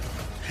changers.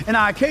 And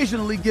I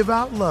occasionally give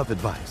out love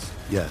advice.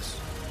 Yes,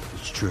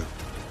 it's true.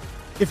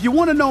 If you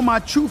want to know my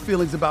true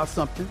feelings about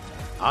something,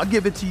 I'll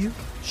give it to you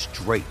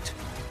straight.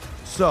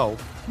 So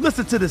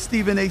listen to the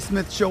Stephen A.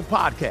 Smith Show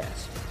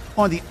podcast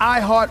on the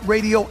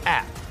iHeartRadio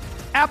app,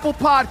 Apple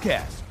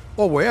Podcasts,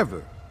 or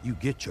wherever you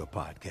get your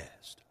podcast.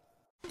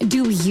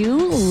 Do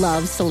you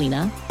love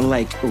Selena?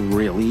 Like,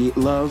 really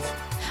love?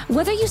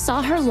 Whether you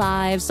saw her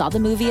live, saw the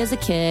movie as a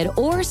kid,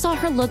 or saw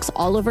her looks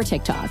all over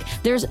TikTok,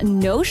 there's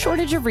no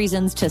shortage of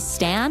reasons to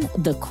stan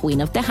the Queen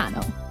of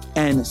Tejano.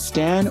 And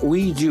Stan,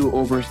 we do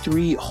over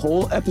 3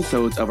 whole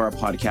episodes of our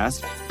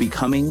podcast,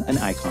 Becoming an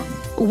Icon.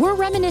 We're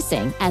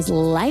reminiscing as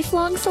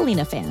lifelong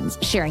Selena fans,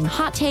 sharing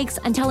hot takes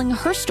and telling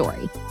her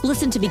story.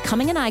 Listen to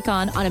Becoming an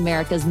Icon on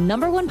America's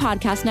 #1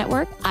 podcast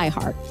network,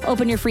 iHeart.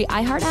 Open your free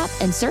iHeart app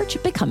and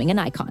search Becoming an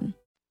Icon.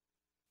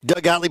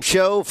 Doug Gottlieb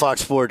Show,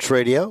 Fox Sports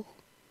Radio.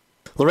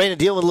 Lorena,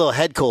 dealing with a little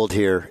head cold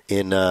here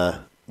in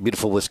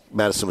beautiful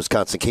Madison,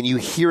 Wisconsin. Can you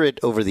hear it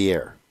over the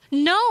air?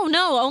 No,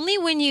 only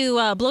when you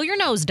blow your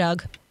nose,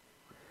 Doug.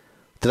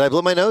 Did I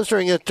blow my nose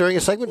during a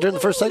segment, during the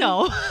first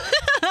segment?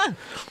 No.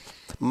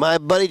 My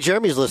buddy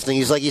Jeremy's listening.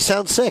 He's like, you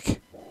sound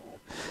sick.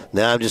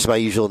 No, I'm just my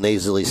usual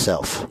nasally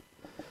self.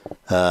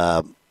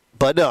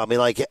 But no, I mean,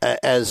 like,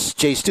 as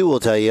Jay Stu will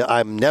tell you,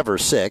 I'm never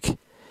sick,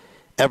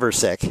 ever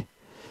sick.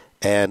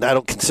 And I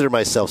don't consider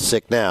myself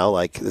sick now.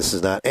 Like, this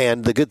is not.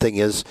 And the good thing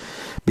is,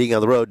 being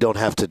on the road, don't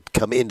have to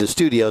come into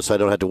studio, so I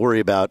don't have to worry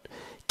about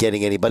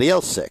getting anybody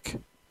else sick.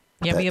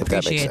 Yeah, we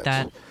appreciate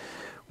that.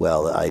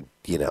 Well,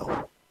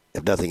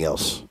 if nothing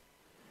else,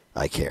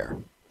 I care.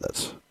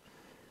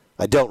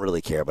 I don't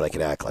really care, but I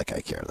can act like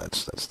I care.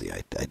 That's the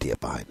idea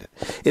behind it.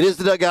 It is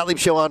the Doug Gottlieb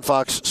Show on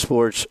Fox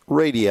Sports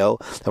Radio,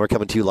 and we're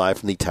coming to you live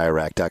from the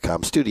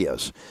TireRack.com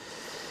studios.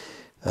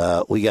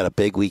 We got a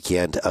big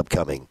weekend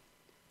upcoming,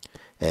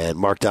 and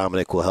Mark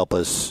Dominic will help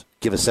us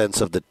give a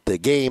sense of the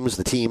games,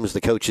 the teams,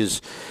 the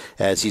coaches,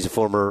 as he's a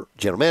former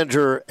general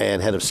manager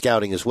and head of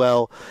scouting as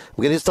well.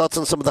 We'll get his thoughts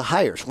on some of the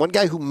hires. One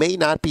guy who may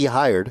not be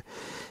hired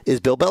is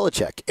Bill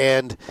Belichick.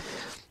 And,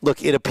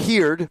 look, it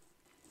appeared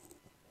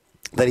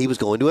that he was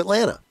going to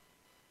Atlanta.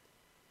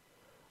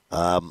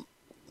 Now,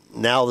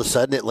 all of a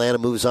sudden, Atlanta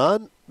moves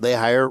on. They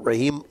hire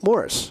Raheem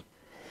Morris.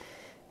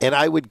 And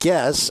I would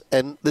guess,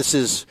 and this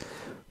is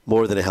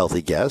more than a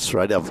healthy guess,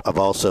 right? I've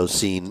also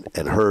seen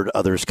and heard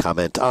others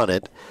comment on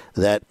it,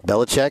 that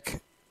Belichick,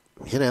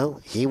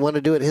 he wanted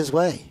to do it his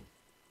way.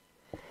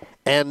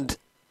 And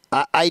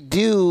I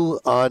do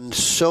on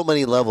so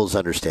many levels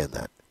understand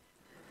that.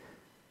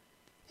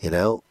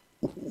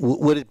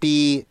 Would it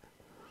be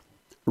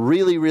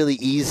really, really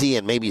easy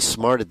and maybe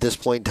smart at this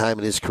point in time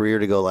in his career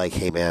to go like,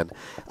 hey, man,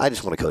 I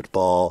just want to coach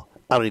ball.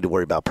 I don't need to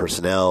worry about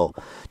personnel.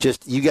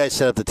 Just you guys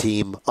set up the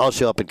team. I'll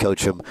show up and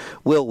coach them.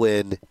 We'll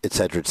win, et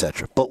cetera, et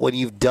cetera. But when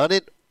you've done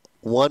it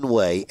one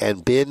way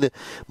and been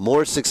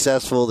more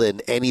successful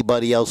than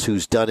anybody else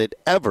who's done it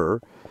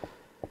ever,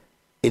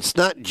 it's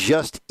not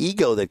just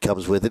ego that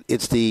comes with it.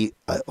 It's the,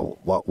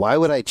 why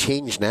would I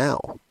change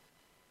now?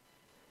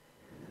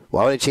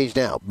 Why would I change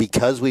now?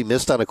 Because we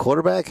missed on a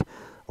quarterback?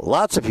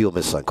 Lots of people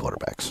miss on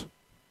quarterbacks.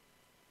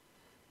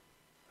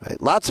 Right?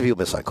 Lots of people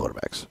miss on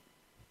quarterbacks.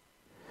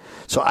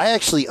 So I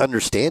actually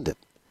understand it.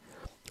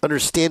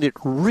 Understand it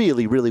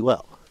really, really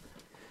well.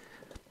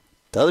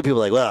 The other people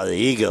are like, well, the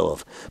ego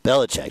of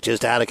Belichick,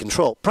 just out of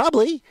control.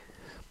 Probably.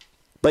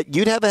 But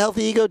you'd have a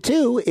healthy ego,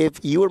 too,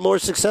 if you were more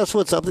successful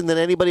at something than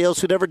anybody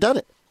else who'd ever done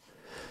it.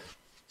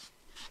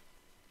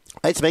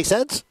 Right? Does it make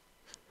sense?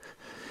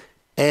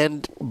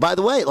 And by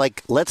the way,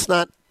 let's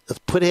not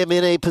put him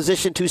in a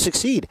position to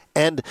succeed.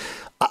 And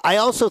I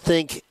also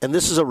think, and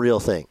this is a real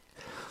thing,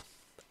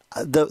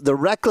 the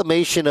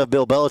reclamation of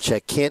Bill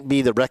Belichick can't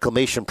be the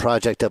reclamation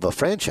project of a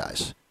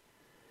franchise.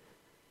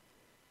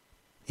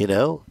 If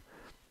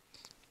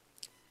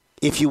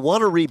you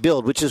want to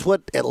rebuild, which is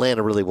what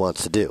Atlanta really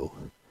wants to do,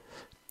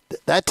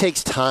 that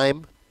takes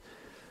time.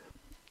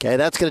 Okay,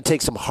 that's going to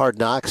take some hard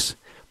knocks.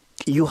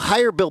 You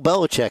hire Bill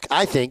Belichick,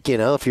 I think,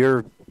 if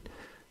you're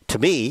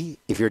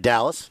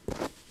Dallas,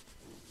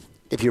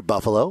 if you're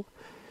Buffalo,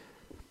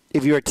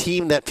 if you're a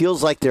team that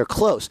feels like they're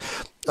close.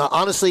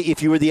 Honestly,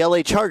 if you were the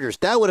LA Chargers,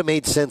 that would have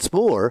made sense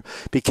more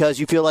because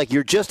you feel like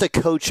you're just a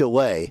coach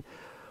away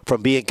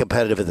from being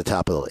competitive at the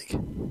top of the league.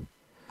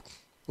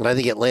 And I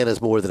think Atlanta's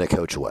more than a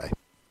coach away.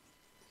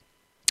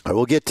 All right,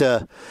 we'll get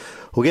the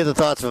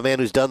thoughts of a man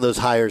who's done those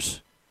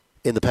hires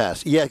in the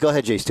past. Yeah, go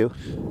ahead, Jace, too.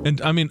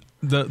 And, I mean,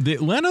 the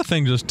Atlanta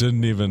thing just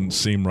didn't even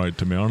seem right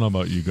to me. I don't know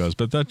about you guys,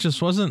 but that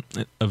just wasn't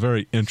a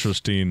very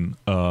interesting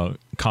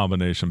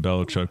combination,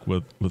 Belichick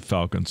with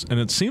Falcons. And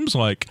it seems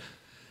like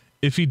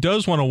if he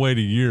does want to wait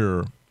a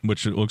year,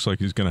 which it looks like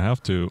he's going to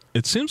have to,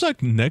 it seems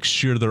like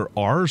next year there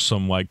are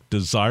some,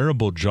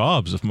 desirable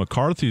jobs. If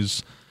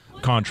McCarthy's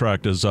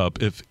contract is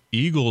up, if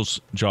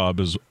Eagles' job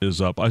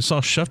is up. I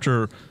saw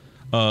Schefter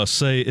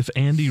say if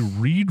Andy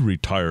Reid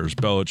retires,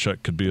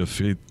 Belichick could be a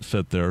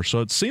fit there. So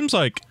it seems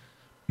like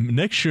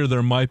next year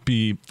there might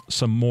be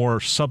some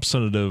more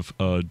substantive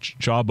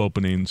job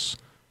openings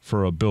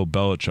for a Bill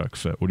Belichick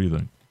fit. What do you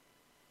think?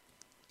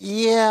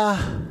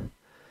 Yeah,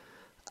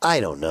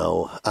 I don't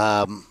know.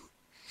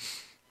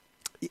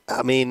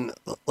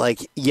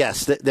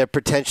 Yes, there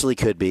potentially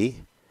could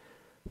be,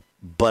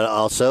 but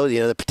also,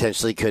 there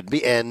potentially could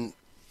be. And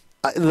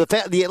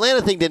the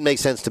Atlanta thing didn't make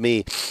sense to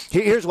me.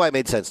 Here's why it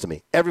made sense to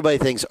me. Everybody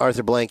thinks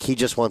Arthur Blank, he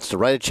just wants to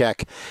write a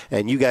check,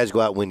 and you guys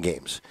go out and win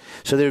games.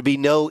 So there would be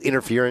no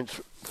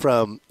interference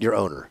from your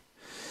owner.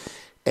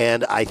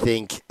 And I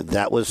think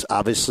that was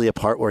obviously a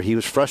part where he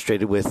was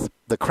frustrated with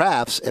the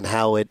Crafts and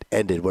how it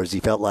ended, whereas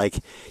he felt like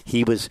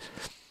he was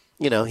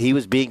being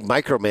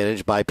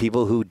micromanaged by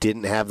people who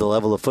didn't have the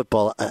level of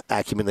football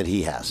acumen that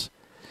he has.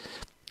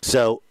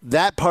 So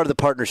that part of the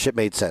partnership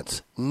made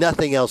sense.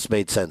 Nothing else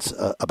made sense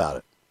about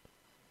it.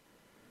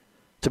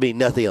 To me,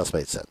 nothing else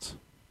made sense.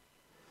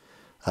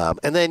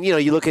 And then,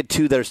 you look at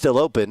two that are still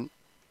open,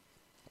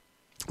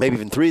 maybe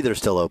even three that are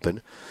still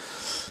open.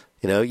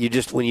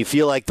 When you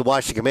feel like the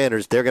Washington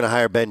Commanders, they're going to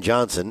hire Ben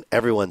Johnson.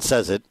 Everyone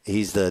says it.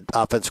 He's the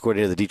offensive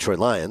coordinator of the Detroit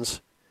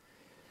Lions.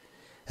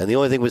 And the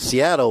only thing with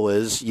Seattle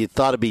is you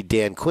thought it'd be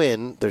Dan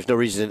Quinn. There's no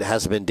reason it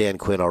hasn't been Dan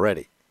Quinn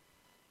already.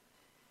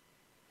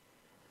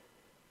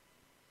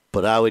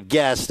 But I would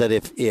guess that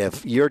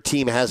if your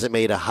team hasn't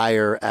made a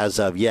hire as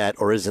of yet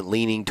or isn't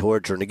leaning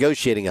towards or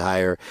negotiating a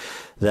hire,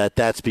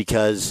 that's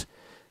because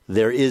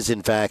there is,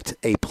 in fact,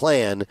 a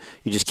plan.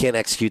 You just can't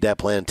execute that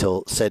plan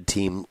until said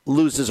team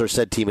loses or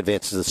said team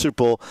advances to the Super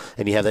Bowl,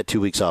 and you have that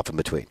 2 weeks off in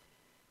between.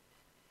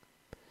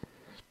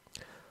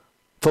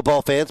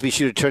 Football fans, be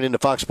sure to turn into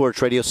Fox Sports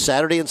Radio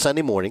Saturday and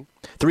Sunday morning,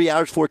 3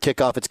 hours before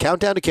kickoff. It's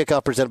Countdown to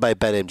Kickoff presented by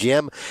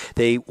BetMGM.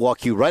 They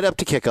walk you right up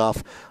to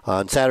kickoff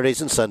on Saturdays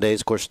and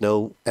Sundays. Of course,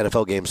 no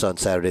NFL games on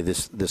Saturday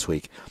this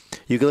week.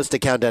 You can listen to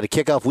Countdown to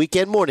Kickoff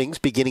weekend mornings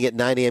beginning at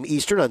 9 a.m.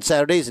 Eastern on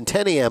Saturdays and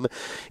 10 a.m.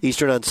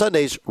 Eastern on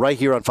Sundays right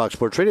here on Fox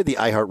Sports Radio, the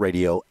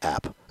iHeartRadio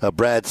app.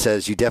 Brad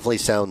says, you definitely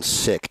sound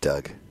sick,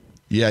 Doug.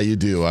 Yeah, you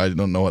do. I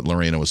don't know what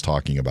Lorena was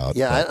talking about.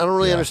 Yeah, I don't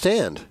really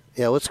understand.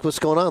 Yeah, what's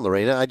going on,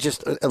 Lorena?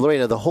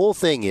 Lorena, the whole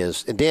thing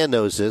is, and Dan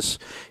knows this,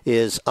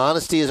 is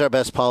honesty is our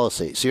best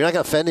policy. So you're not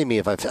going to offend me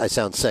if I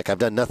sound sick. I've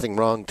done nothing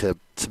wrong to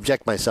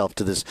subject myself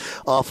to this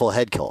awful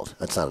head cold.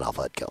 That's not an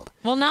awful head cold.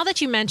 Well, now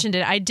that you mentioned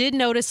it, I did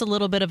notice a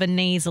little bit of a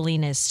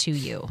nasaliness to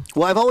you.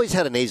 Well, I've always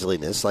had a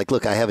nasaliness.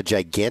 Look, I have a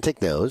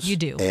gigantic nose. You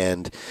do.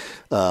 And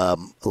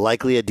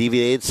likely a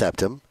deviated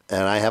septum,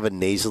 and I have a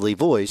nasally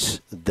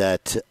voice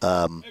that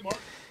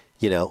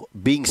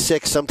being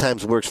sick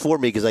sometimes works for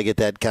me because I get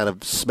that kind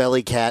of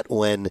smelly cat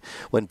when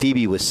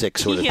Phoebe was sick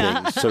sort of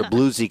thing, sort of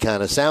bluesy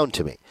kind of sound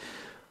to me.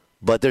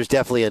 But there's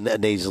definitely a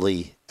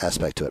nasally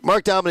aspect to it.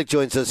 Mark Dominic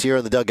joins us here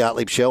on the Doug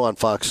Gottlieb Show on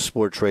Fox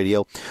Sports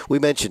Radio. We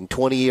mentioned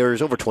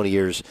over 20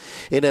 years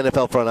in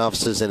NFL front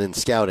offices and in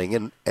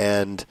scouting.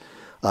 And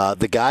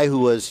the guy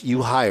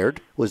you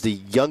hired was the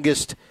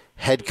youngest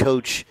head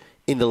coach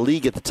in the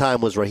league at the time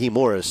was Raheem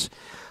Morris.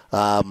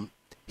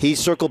 He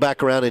circled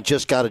back around and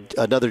just got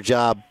another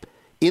job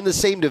in the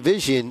same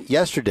division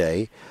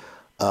yesterday.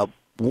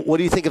 What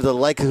do you think of the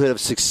likelihood of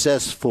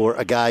success for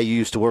a guy you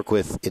used to work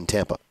with in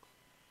Tampa?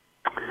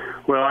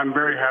 Well, I'm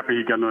very happy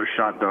he got another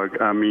shot,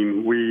 Doug. I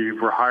mean, we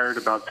were hired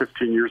about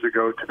 15 years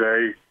ago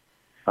today.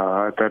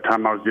 At that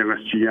time, I was the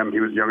youngest GM. He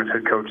was the youngest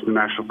head coach in the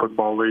National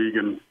Football League.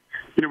 And,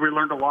 we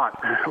learned a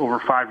lot. Over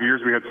 5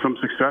 years, we had some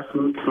success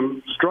and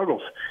some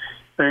struggles.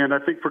 And I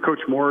think for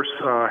Coach Morris,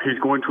 he's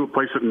going to a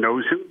place that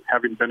knows him,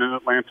 having been in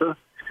Atlanta,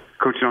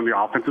 coaching on the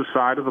offensive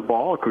side of the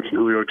ball, coaching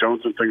Julio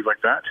Jones and things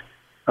like that.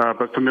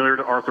 But familiar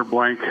to Arthur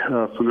Blank,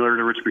 familiar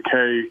to Rich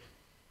McKay,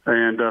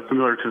 and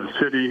familiar to the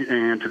city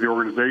and to the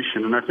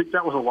organization. And I think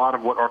that was a lot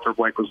of what Arthur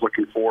Blank was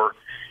looking for.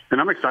 And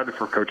I'm excited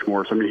for Coach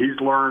Morris. I mean, he's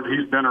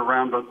been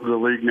around the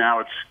league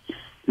now.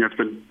 It's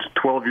been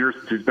 12 years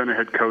since he's been a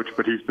head coach,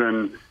 but he's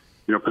been,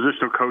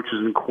 positional coaches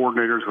and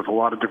coordinators with a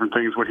lot of different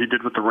things. What he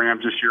did with the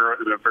Rams this year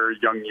in a very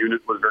young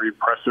unit was very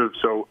impressive.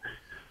 So,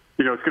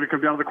 it's going to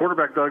come down to the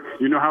quarterback, Doug.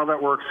 You know how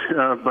that works,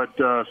 but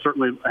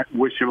certainly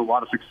wish him a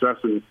lot of success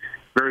and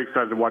very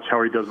excited to watch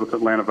how he does with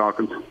Atlanta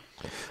Falcons.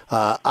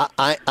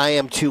 I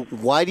am too.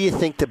 Why do you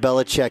think the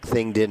Belichick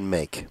thing didn't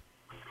make?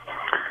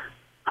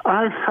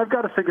 I've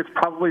got to think it's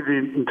probably the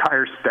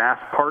entire staff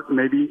part.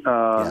 Maybe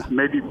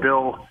maybe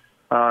Bill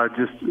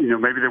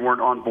maybe they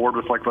weren't on board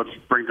with let's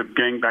bring the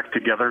gang back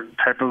together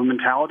type of a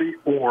mentality,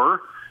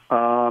 or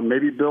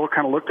maybe Bill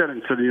kind of looked at it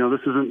and said,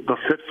 this isn't the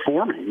fit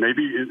for me.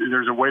 Maybe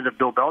there's a way that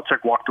Bill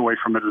Belichick walked away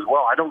from it as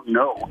well. I don't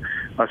know.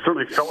 I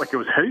certainly felt like it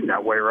was heading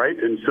that way, right?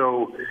 And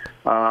so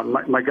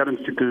my gut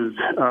instinct is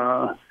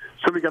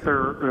somebody got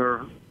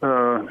their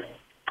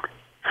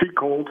feet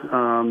cold,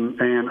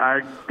 and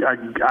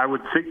I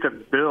would think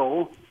that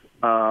Bill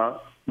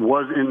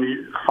was in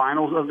the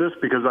finals of this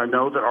because I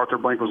know that Arthur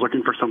Blank was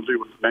looking for somebody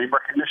with name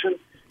recognition.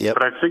 Yep.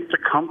 But I think the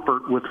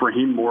comfort with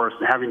Raheem Morris,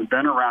 having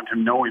been around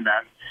him, knowing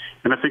that,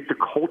 and I think the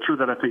culture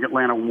that I think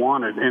Atlanta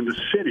wanted and the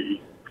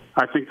city,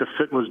 I think the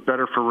fit was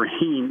better for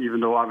Raheem, even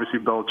though obviously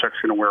Belichick's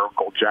going to wear a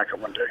gold jacket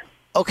one day.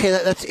 Okay,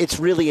 it's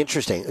really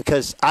interesting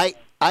because I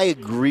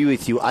agree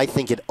with you. I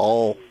think it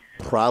all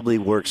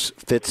probably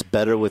fits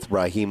better with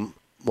Raheem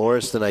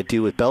Morris than I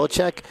do with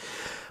Belichick.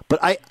 But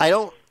I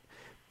don't.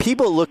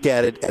 People look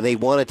at it and they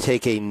want to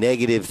take a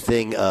negative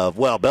thing of,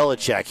 well,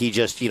 Belichick, he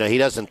just, he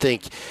doesn't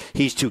think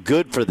he's too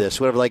good for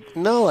this. Whatever.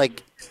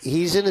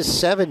 He's in his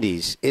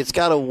 70s. It's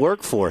got to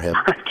work for him.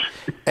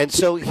 And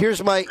so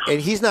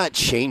and he's not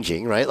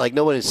changing, right?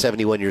 No one is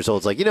 71 years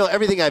old. It's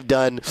everything I've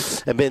done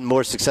and been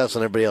more successful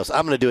than everybody else,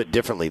 I'm going to do it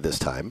differently this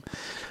time.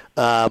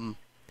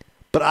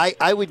 But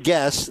I would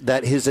guess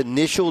that his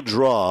initial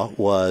draw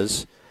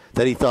was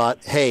that he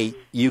thought, hey,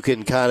 you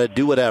can kind of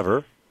do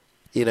whatever,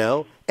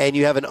 and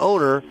you have an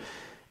owner,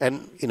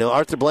 and,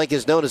 Arthur Blank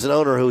is known as an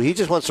owner who he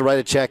just wants to write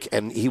a check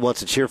and he wants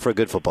to cheer for a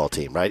good football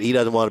team, right? He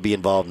doesn't want to be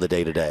involved in the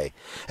day-to-day.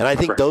 And I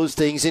think those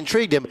things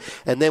intrigued him.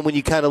 And then when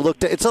you kind of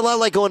looked at it's a lot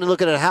like going and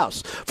looking at a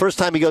house. First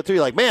time you go through,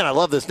 you're like, man, I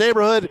love this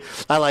neighborhood.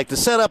 I like the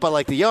setup. I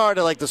like the yard.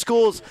 I like the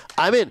schools.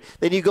 I'm in.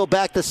 Then you go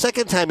back the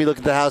second time you look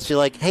at the house, you're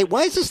like, hey,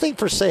 why is this thing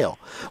for sale?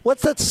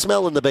 What's that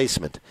smell in the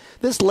basement?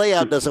 This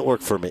layout doesn't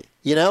work for me,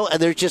 And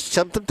there's just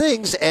some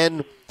things,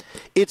 and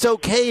it's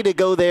okay to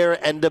go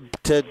there and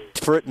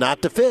for it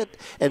not to fit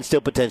and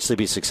still potentially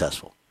be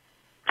successful.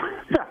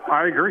 Yeah,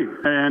 I agree.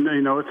 And,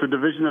 it's a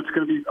division that's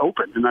going to be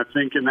open. And I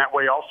think in that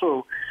way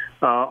also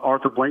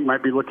Arthur Blank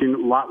might be looking a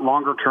lot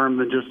longer term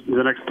than just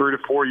the next 3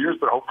 to 4 years,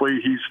 but hopefully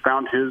he's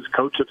found his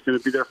coach that's going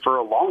to be there for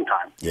a long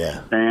time.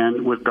 Yeah.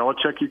 And with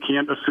Belichick, you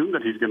can't assume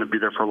that he's going to be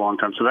there for a long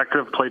time. So that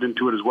could have played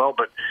into it as well.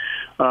 But,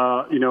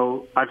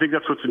 I think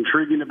that's what's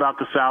intriguing about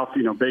the South.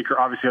 Baker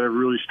obviously had a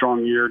really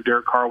strong year.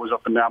 Derek Carr was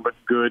up and down, but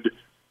good.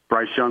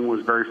 Bryce Young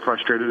was very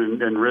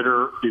frustrated, and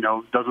Ritter,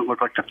 doesn't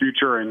look like the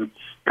future and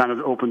kind of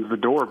opens the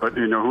door. But,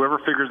 whoever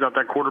figures out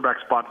that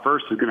quarterback spot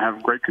first is going to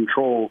have great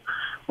control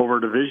over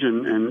a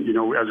division. And,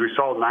 as we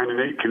saw,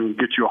 9-8 can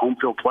get you a home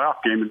field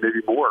playoff game and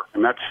maybe more.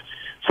 And that's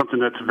something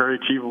that's very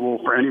achievable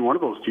for any one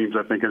of those teams,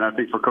 I think. And I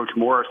think for Coach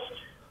Morris,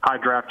 high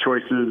draft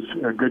choices,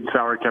 a good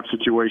salary cap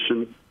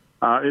situation,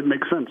 it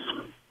makes sense.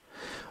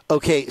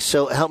 Okay,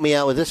 so help me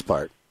out with this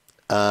part.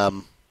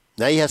 Now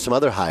you have some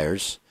other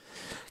hires.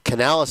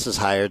 Canales is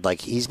hired,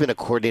 he's been a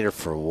coordinator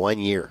for 1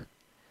 year.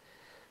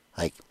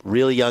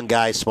 Really young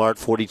guy, smart,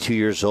 42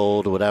 years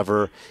old,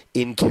 whatever,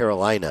 in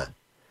Carolina.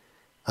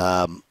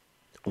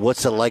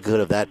 What's the likelihood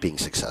of that being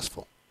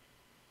successful?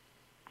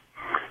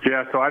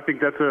 Yeah, so I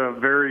think that's a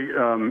very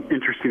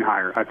interesting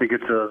hire. I think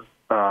it's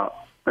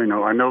I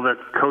know that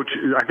Coach,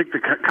 I think the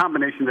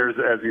combination there is,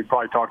 as you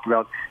probably talked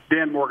about,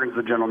 Dan Morgan's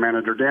the general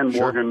manager. Dan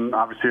Morgan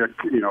obviously,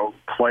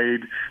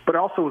 played, but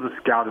also was a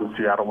scout in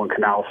Seattle when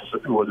Canales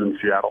was in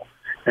Seattle.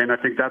 And I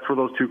think that's where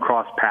those two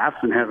cross paths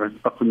and have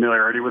a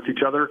familiarity with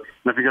each other.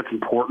 And I think that's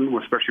important,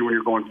 especially when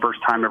you're going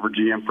first-time ever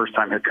GM,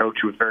 first-time head coach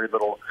with very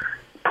little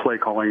play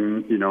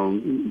calling,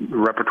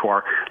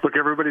 repertoire. Look,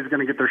 everybody's going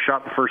to get their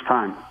shot the first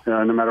time.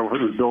 No matter if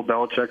it was Bill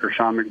Belichick or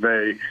Sean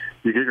McVay,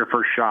 you get your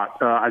first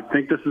shot. I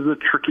think this is a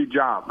tricky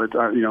job. But,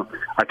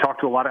 I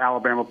talk to a lot of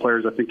Alabama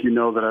players. I think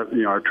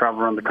that I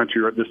travel around the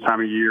country at this time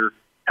of year,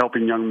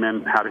 helping young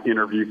men how to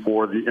interview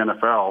for the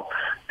NFL.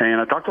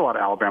 And I talked to a lot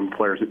of Alabama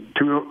players.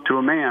 To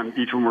a man,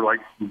 each of them were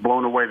like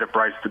blown away that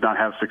Bryce did not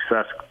have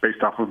success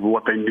based off of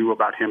what they knew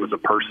about him as a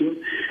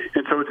person.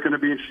 And so it's going to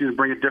be interesting to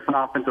bring a different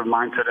offensive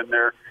mindset in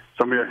there.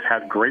 Somebody that's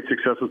had great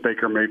success with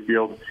Baker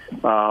Mayfield.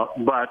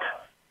 But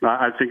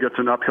I think it's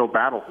an uphill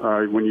battle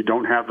when you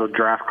don't have the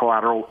draft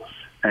collateral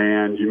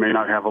and you may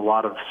not have a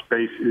lot of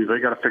space. They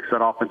got to fix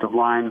that offensive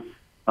line.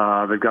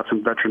 They've got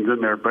some veterans in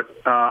there. But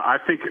I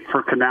think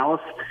for Canales,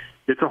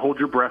 it's a hold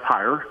your breath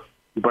hire,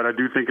 but I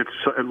do think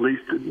it's at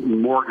least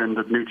Morgan,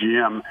 the new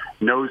GM,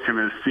 knows him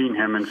and has seen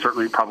him and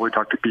certainly probably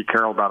talked to Pete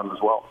Carroll about him as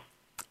well.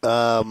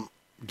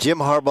 Jim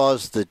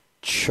Harbaugh's the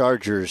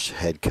Chargers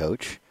head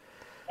coach.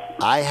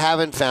 I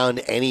haven't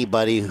found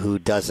anybody who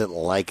doesn't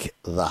like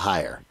the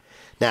hire.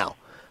 Now,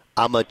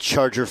 I'm a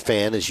Charger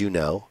fan, as you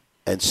know,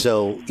 and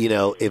so,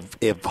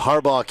 if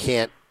Harbaugh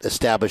can't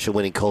establish a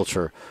winning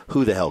culture,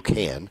 who the hell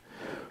can?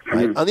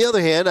 Right? On the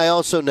other hand, I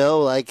also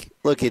know,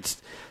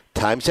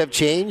 times have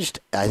changed.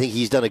 I think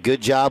he's done a good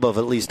job of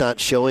at least not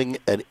showing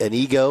an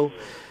ego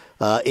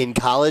in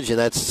college, and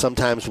that's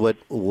sometimes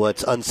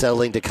what's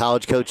unsettling to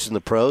college coaches in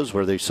the pros,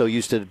 where they're so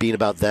used to it being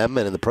about them,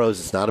 and in the pros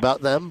it's not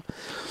about them.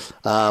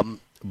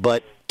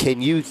 But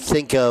can you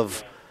think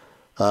of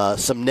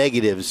some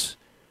negatives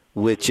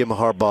with Jim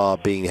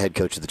Harbaugh being head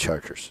coach of the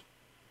Chargers?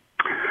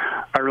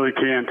 I really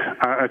can't.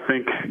 I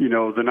think,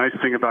 the nice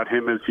thing about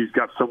him is he's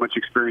got so much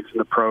experience in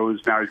the pros.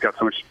 Now he's got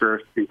so much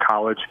experience in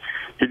college.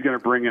 He's going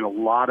to bring in a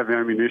lot of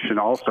ammunition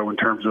also in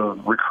terms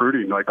of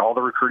recruiting. Like all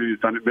the recruiting he's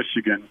done at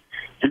Michigan,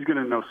 he's going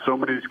to know so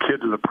many of these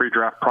kids in the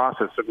pre-draft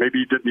process that maybe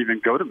he didn't even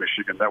go to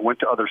Michigan, that went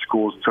to other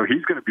schools. So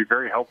he's going to be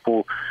very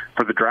helpful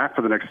for the draft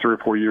for the next 3 or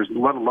 4 years,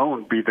 let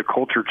alone be the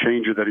culture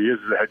changer that he is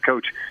as a head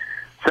coach.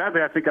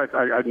 Sadly, I think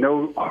I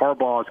know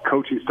Harbaugh's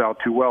coaching style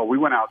too well. We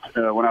went out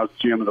when I was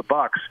GM of the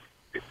Bucs.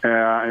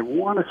 I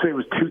want to say it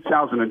was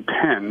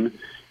 2010,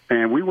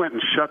 and we went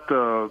and shut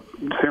the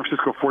San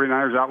Francisco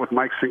 49ers out with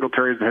Mike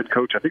Singletary as the head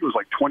coach. I think it was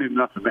like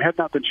 20-0. They had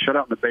not been shut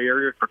out in the Bay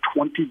Area for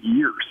 20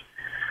 years.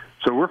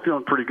 So we're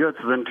feeling pretty good.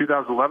 So then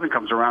 2011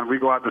 comes around. We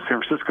go out to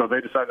San Francisco. They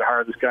decide to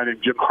hire this guy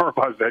named Jim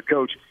Harbaugh as the head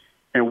coach,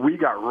 and we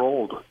got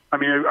rolled. I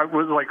mean, I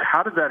was like,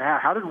 how did that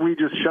happen? How did we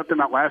just shut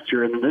them out last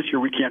year, and then this year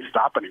we can't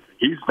stop anything?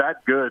 He's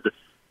that good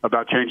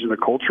about changing the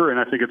culture, and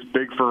I think it's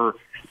big for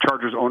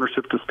Chargers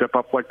ownership to step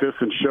up like this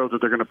and show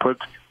that they're going to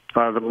put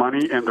the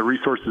money and the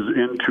resources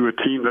into a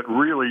team that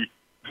really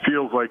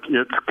feels like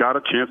it's got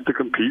a chance to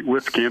compete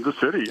with Kansas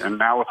City. And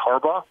now with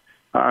Harbaugh,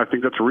 I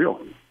think that's real.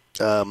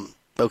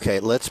 Okay,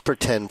 let's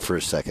pretend for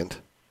a second.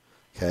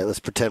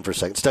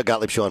 It's Doug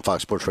Gottlieb Show on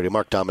Fox Sports Radio.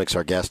 Mark Dominik's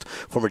our guest,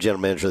 former general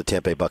manager of the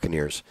Tampa Bay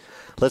Buccaneers.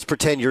 Let's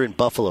pretend you're in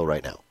Buffalo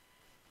right now.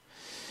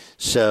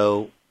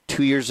 So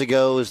 2 years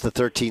ago is the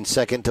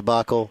 13-second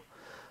debacle.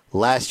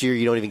 Last year,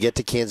 you don't even get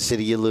to Kansas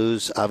City, you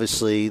lose.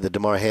 Obviously, the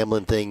DeMar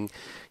Hamlin thing,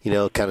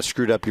 kind of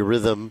screwed up your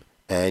rhythm,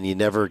 and you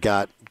never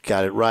got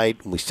it right.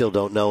 We still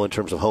don't know in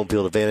terms of home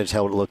field advantage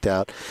how it looked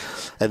out.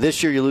 And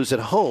this year, you lose at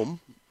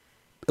home,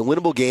 a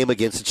winnable game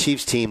against a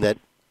Chiefs team that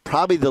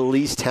probably the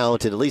least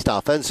talented, at least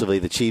offensively,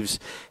 the Chiefs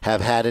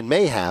have had and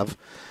may have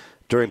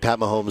during Pat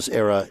Mahomes'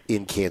 era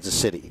in Kansas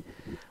City.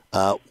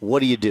 What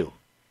do you do?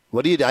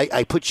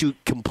 I put you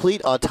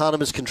complete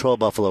autonomous control,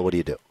 Buffalo. What do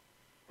you do?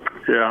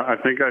 Yeah, I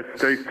think I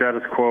stay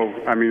status quo.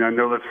 I mean, I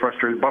know that's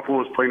frustrating. Buffalo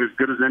was playing as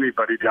good as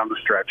anybody down the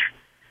stretch,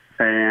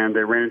 and they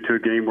ran into a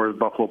game where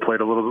Buffalo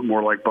played a little bit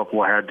more like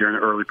Buffalo had during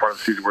the early part of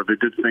the season, where they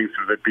did things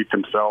so they beat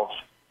themselves.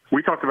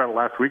 We talked about it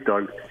last week,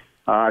 Doug.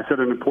 I said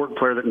an important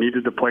player that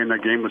needed to play in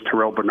that game was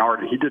Terrell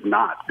Bernard, and he did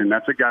not. And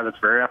that's a guy that's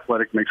very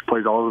athletic, makes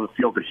plays all over the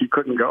field, but he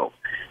couldn't go.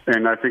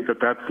 And I think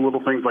that's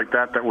little things like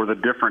that were the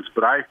difference.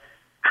 But I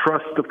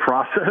trust the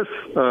process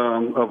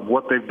of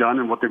what they've done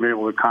and what they've been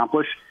able to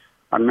accomplish.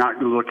 I'm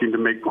not looking to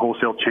make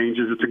wholesale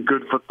changes. It's a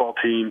good football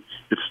team.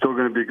 It's still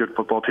going to be a good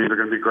football team. They're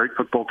going to be a great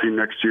football team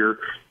next year.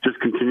 Just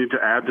continue to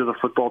add to the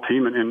football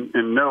team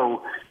and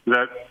know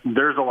that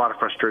there's a lot of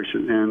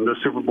frustration. And the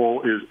Super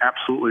Bowl is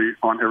absolutely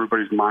on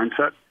everybody's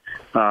mindset.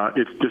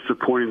 It's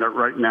disappointing that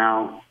right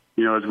now,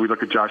 as we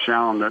look at Josh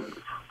Allen, that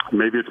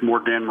maybe it's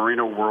more Dan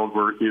Marino world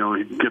where,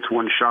 he gets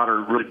one shot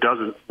or really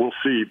doesn't. We'll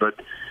see. But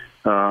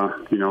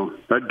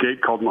that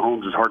gate called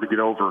Mahomes is hard to get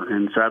over.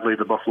 And sadly,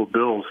 the Buffalo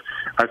Bills,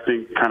 I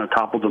think, kind of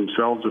toppled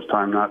themselves this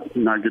time, not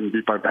getting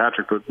beat by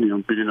Patrick, but,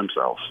 beating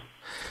themselves.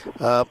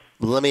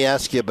 Let me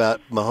ask you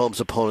about Mahomes'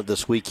 opponent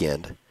this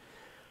weekend.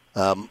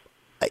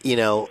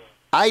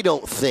 I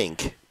don't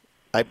think,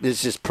 this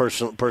is just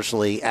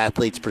personally,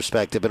 athlete's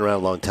perspective, been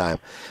around a long time.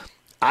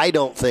 I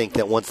don't think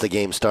that once the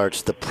game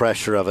starts, the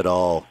pressure of it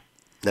all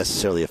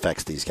necessarily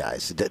affects these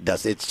guys.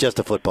 It's just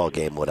a football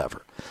game,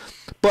 whatever.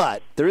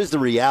 But there is the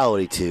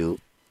reality, too,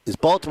 is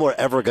Baltimore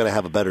ever going to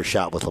have a better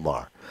shot with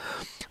Lamar?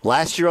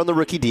 Last year on the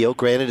rookie deal,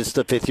 granted it's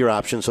the fifth-year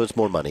option, so it's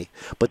more money,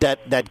 but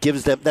that's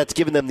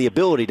given them the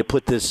ability to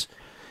put this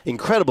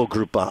incredible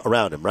group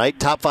around him, right?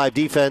 Top 5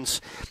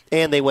 defense,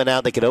 and they went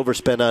out. They could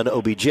overspend on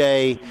OBJ.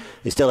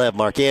 They still have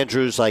Mark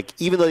Andrews. Like,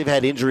 even though they've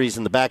had injuries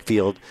in the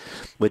backfield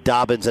with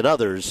Dobbins and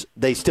others,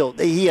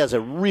 he has a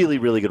really,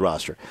 really good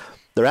roster.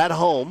 They're at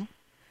home.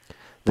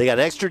 They got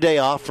an extra day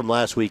off from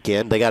last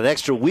weekend. They got an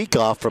extra week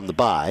off from the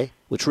bye,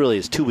 which really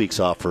is 2 weeks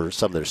off for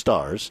some of their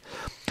stars.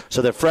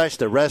 So they're fresh,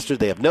 they're rested,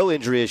 they have no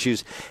injury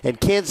issues, and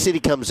Kansas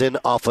City comes in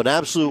off an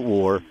absolute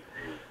war,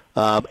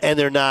 and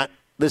they're not.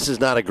 This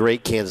is not a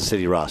great Kansas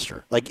City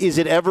roster. Like, is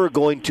it ever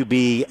going to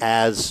be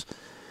as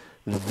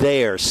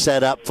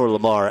set up for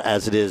Lamar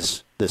as it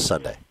is this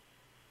Sunday?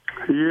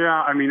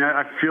 Yeah, I mean,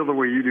 I feel the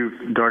way you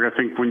do, Doug. I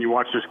think when you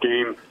watch this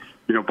game,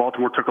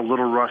 Baltimore took a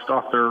little rust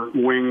off their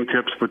wing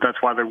tips, but that's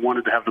why they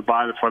wanted to have the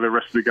bye. That's why they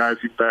rested the guys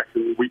back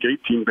in week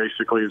 18,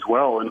 basically, as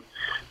well. And,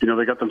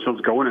 they got themselves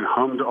going and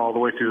hummed all the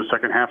way through the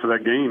second half of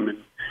that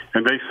game.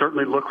 And they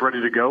certainly look ready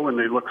to go, and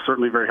they look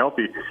certainly very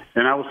healthy.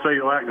 And I will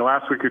say,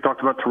 last week we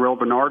talked about Terrell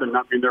Bernard and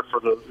not being there for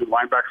the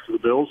linebackers for the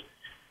Bills.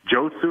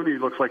 Joe Thuney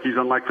looks like he's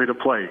unlikely to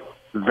play.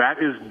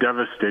 That is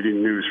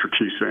devastating news for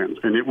Chiefs fans,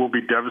 and it will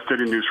be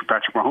devastating news for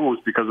Patrick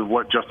Mahomes because of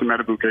what Justin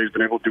Madubuike has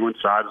been able to do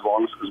inside,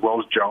 as well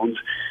as Jones.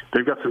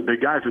 They've got some big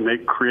guys, and they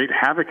create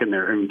havoc in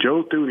there. And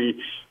Joe Thuney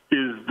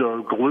is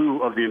the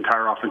glue of the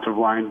entire offensive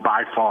line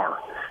by far.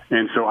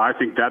 And so I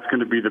think that's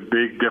going to be the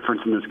big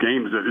difference in this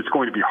game, is that it's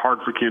going to be hard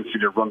for Kansas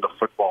City to run the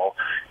football,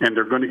 and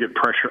they're going to get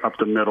pressure up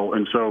the middle.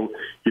 And so,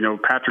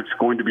 Patrick's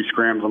going to be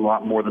scrambling a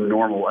lot more than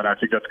normal, and I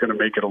think that's going to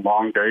make it a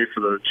long day for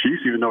the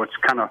Chiefs, even though it's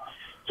kind of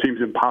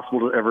seems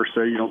impossible to ever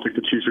say you don't think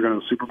the Chiefs are going to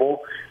the Super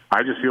Bowl.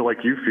 I just feel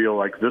like you feel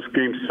like this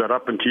game's set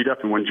up and teed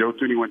up, and when Joe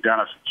Thuney went down,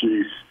 I said,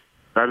 geez,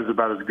 that is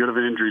about as good of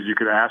an injury as you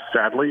could ask,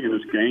 sadly, in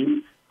this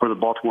game for the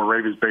Baltimore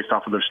Ravens based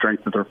off of their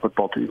strength of their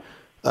football team.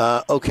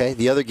 Okay,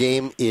 the other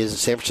game is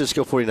San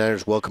Francisco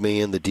 49ers welcoming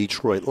in the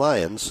Detroit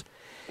Lions.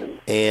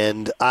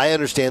 And I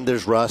understand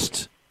there's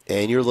rust,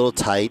 and you're a little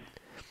tight.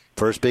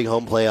 First big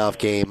home playoff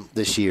game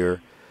this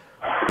year.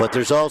 But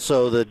there's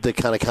also the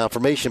kind of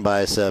confirmation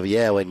bias of,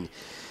 when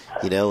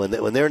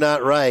they're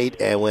not right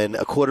and when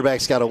a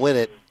quarterback's got to win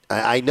it.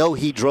 I know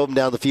he drove them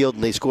down the field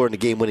and they scored in a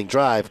game-winning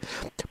drive,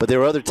 but there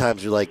were other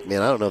times you're like,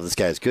 man, I don't know if this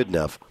guy's good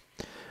enough.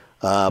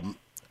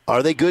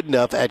 Are they good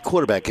enough at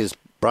quarterback? Is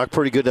Brock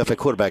Purdy good enough at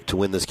quarterback to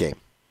win this game?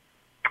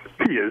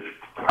 He is.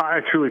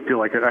 I truly feel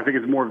like it. I think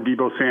it's more of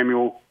Deebo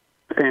Samuel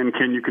and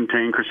can you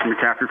contain Christian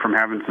McCaffrey from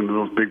having some of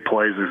those big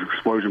plays, those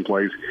explosion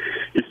plays.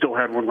 He still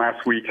had one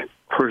last week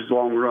for his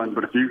long run,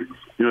 but if they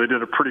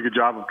did a pretty good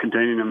job of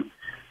containing him.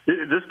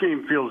 This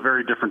game feels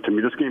very different to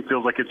me. This game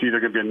feels like it's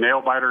either going to be a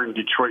nail-biter and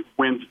Detroit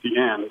wins at the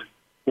end,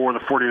 or the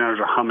 49ers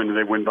are humming and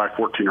they win by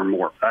 14 or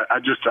more. I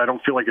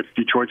don't feel like it's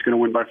Detroit's going to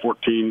win by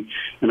 14,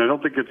 and I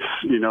don't think it's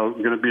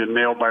going to be a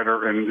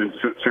nail-biter and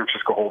San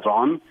Francisco holds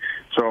on.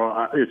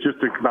 So it's just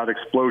about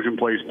explosion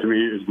plays to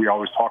me, as we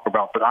always talk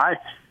about. But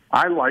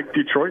I like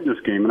Detroit in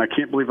this game, and I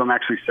can't believe I'm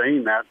actually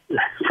saying that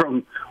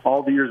from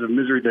all the years of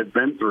misery they've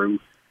been through.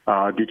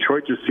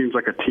 Detroit just seems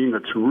like a team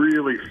that's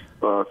really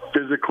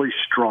physically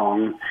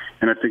strong,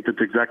 and I think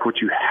that's exactly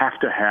what you have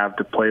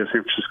to play a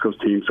San Francisco's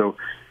team. So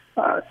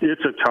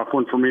it's a tough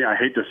one for me. I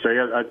hate to say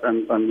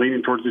it. I'm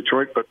leaning towards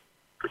Detroit, but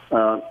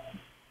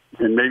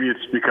and maybe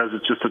it's because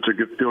it's just such a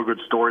good feel-good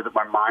story that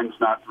my mind's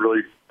not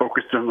really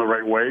focused in the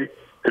right way,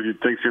 because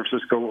you'd think San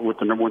Francisco, with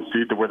the number one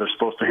seed, the way they're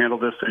supposed to handle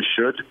this, they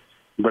should.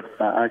 But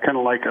I kind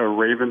of like a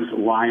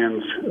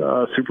Ravens-Lions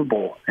Super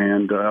Bowl,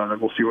 and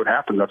we'll see what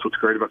happens. That's what's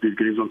great about these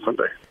games on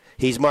Sunday.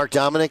 He's Mark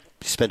Dominic.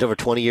 He spent over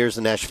 20 years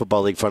in the National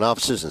Football League front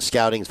offices and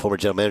scouting. He's former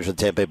general manager of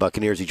the Tampa Bay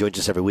Buccaneers. He joins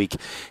us every week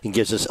and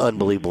gives us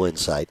unbelievable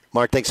insight.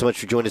 Mark, thanks so much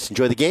for joining us.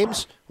 Enjoy the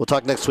games. We'll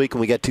talk next week when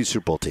we get 2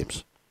 Super Bowl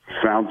teams.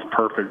 Sounds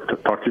perfect.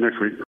 Talk to you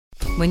next week.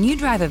 When you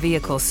drive a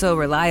vehicle so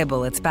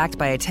reliable it's backed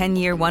by a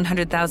 10-year,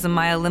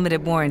 100,000-mile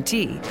limited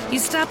warranty, you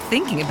stop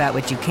thinking about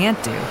what you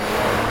can't do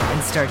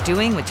and start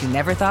doing what you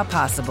never thought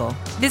possible.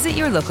 Visit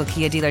your local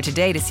Kia dealer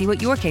today to see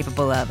what you're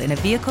capable of in a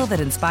vehicle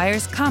that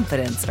inspires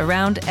confidence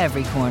around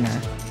every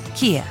corner.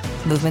 Kia,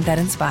 movement that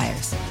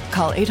inspires.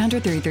 Call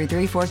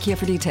 800-333-4KIA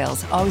for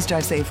details. Always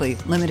drive safely.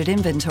 Limited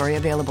inventory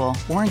available.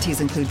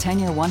 Warranties include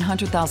 10-year,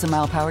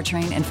 100,000-mile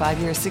powertrain and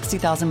 5-year,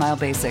 60,000-mile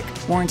basic.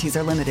 Warranties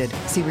are limited.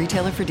 See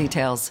retailer for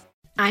details.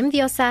 I'm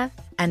Diosa.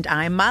 And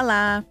I'm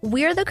Mala.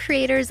 We're the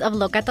creators of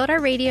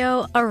Locatora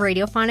Radio, a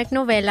radiophonic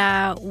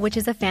novela, which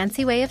is a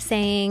fancy way of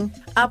saying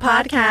a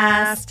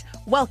podcast.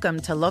 Welcome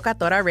to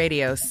Locatora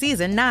Radio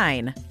Season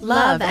 9.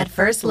 Love at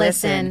First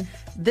Listen.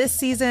 This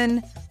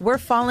season, we're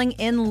falling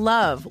in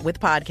love with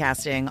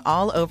podcasting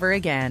all over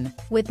again.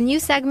 With new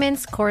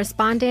segments,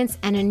 correspondence,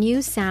 and a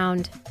new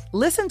sound.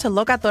 Listen to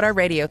Locatora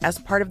Radio as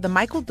part of the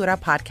Michael Dura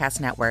Podcast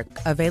Network,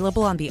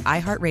 available on the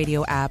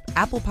iHeartRadio app,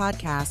 Apple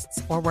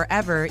Podcasts, or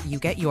wherever you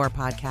get your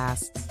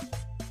podcasts.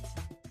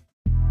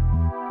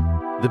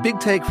 The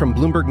Big Take from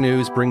Bloomberg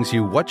News brings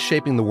you what's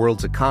shaping the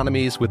world's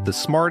economies with the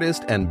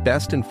smartest and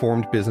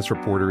best-informed business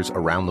reporters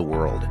around the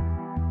world.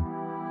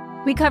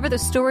 We cover the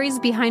stories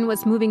behind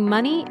what's moving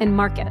money and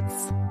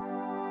markets.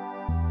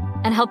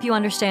 And help you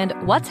understand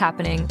what's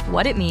happening,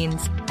 what it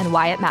means, and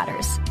why it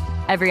matters.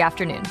 Every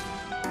afternoon.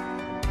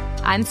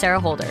 I'm Sarah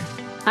Holder.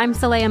 I'm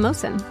Saleha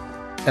Mohsen.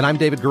 And I'm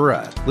David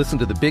Gura. Listen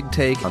to The Big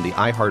Take on the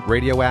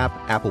iHeartRadio app,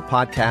 Apple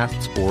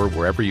Podcasts, or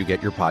wherever you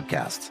get your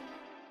podcasts.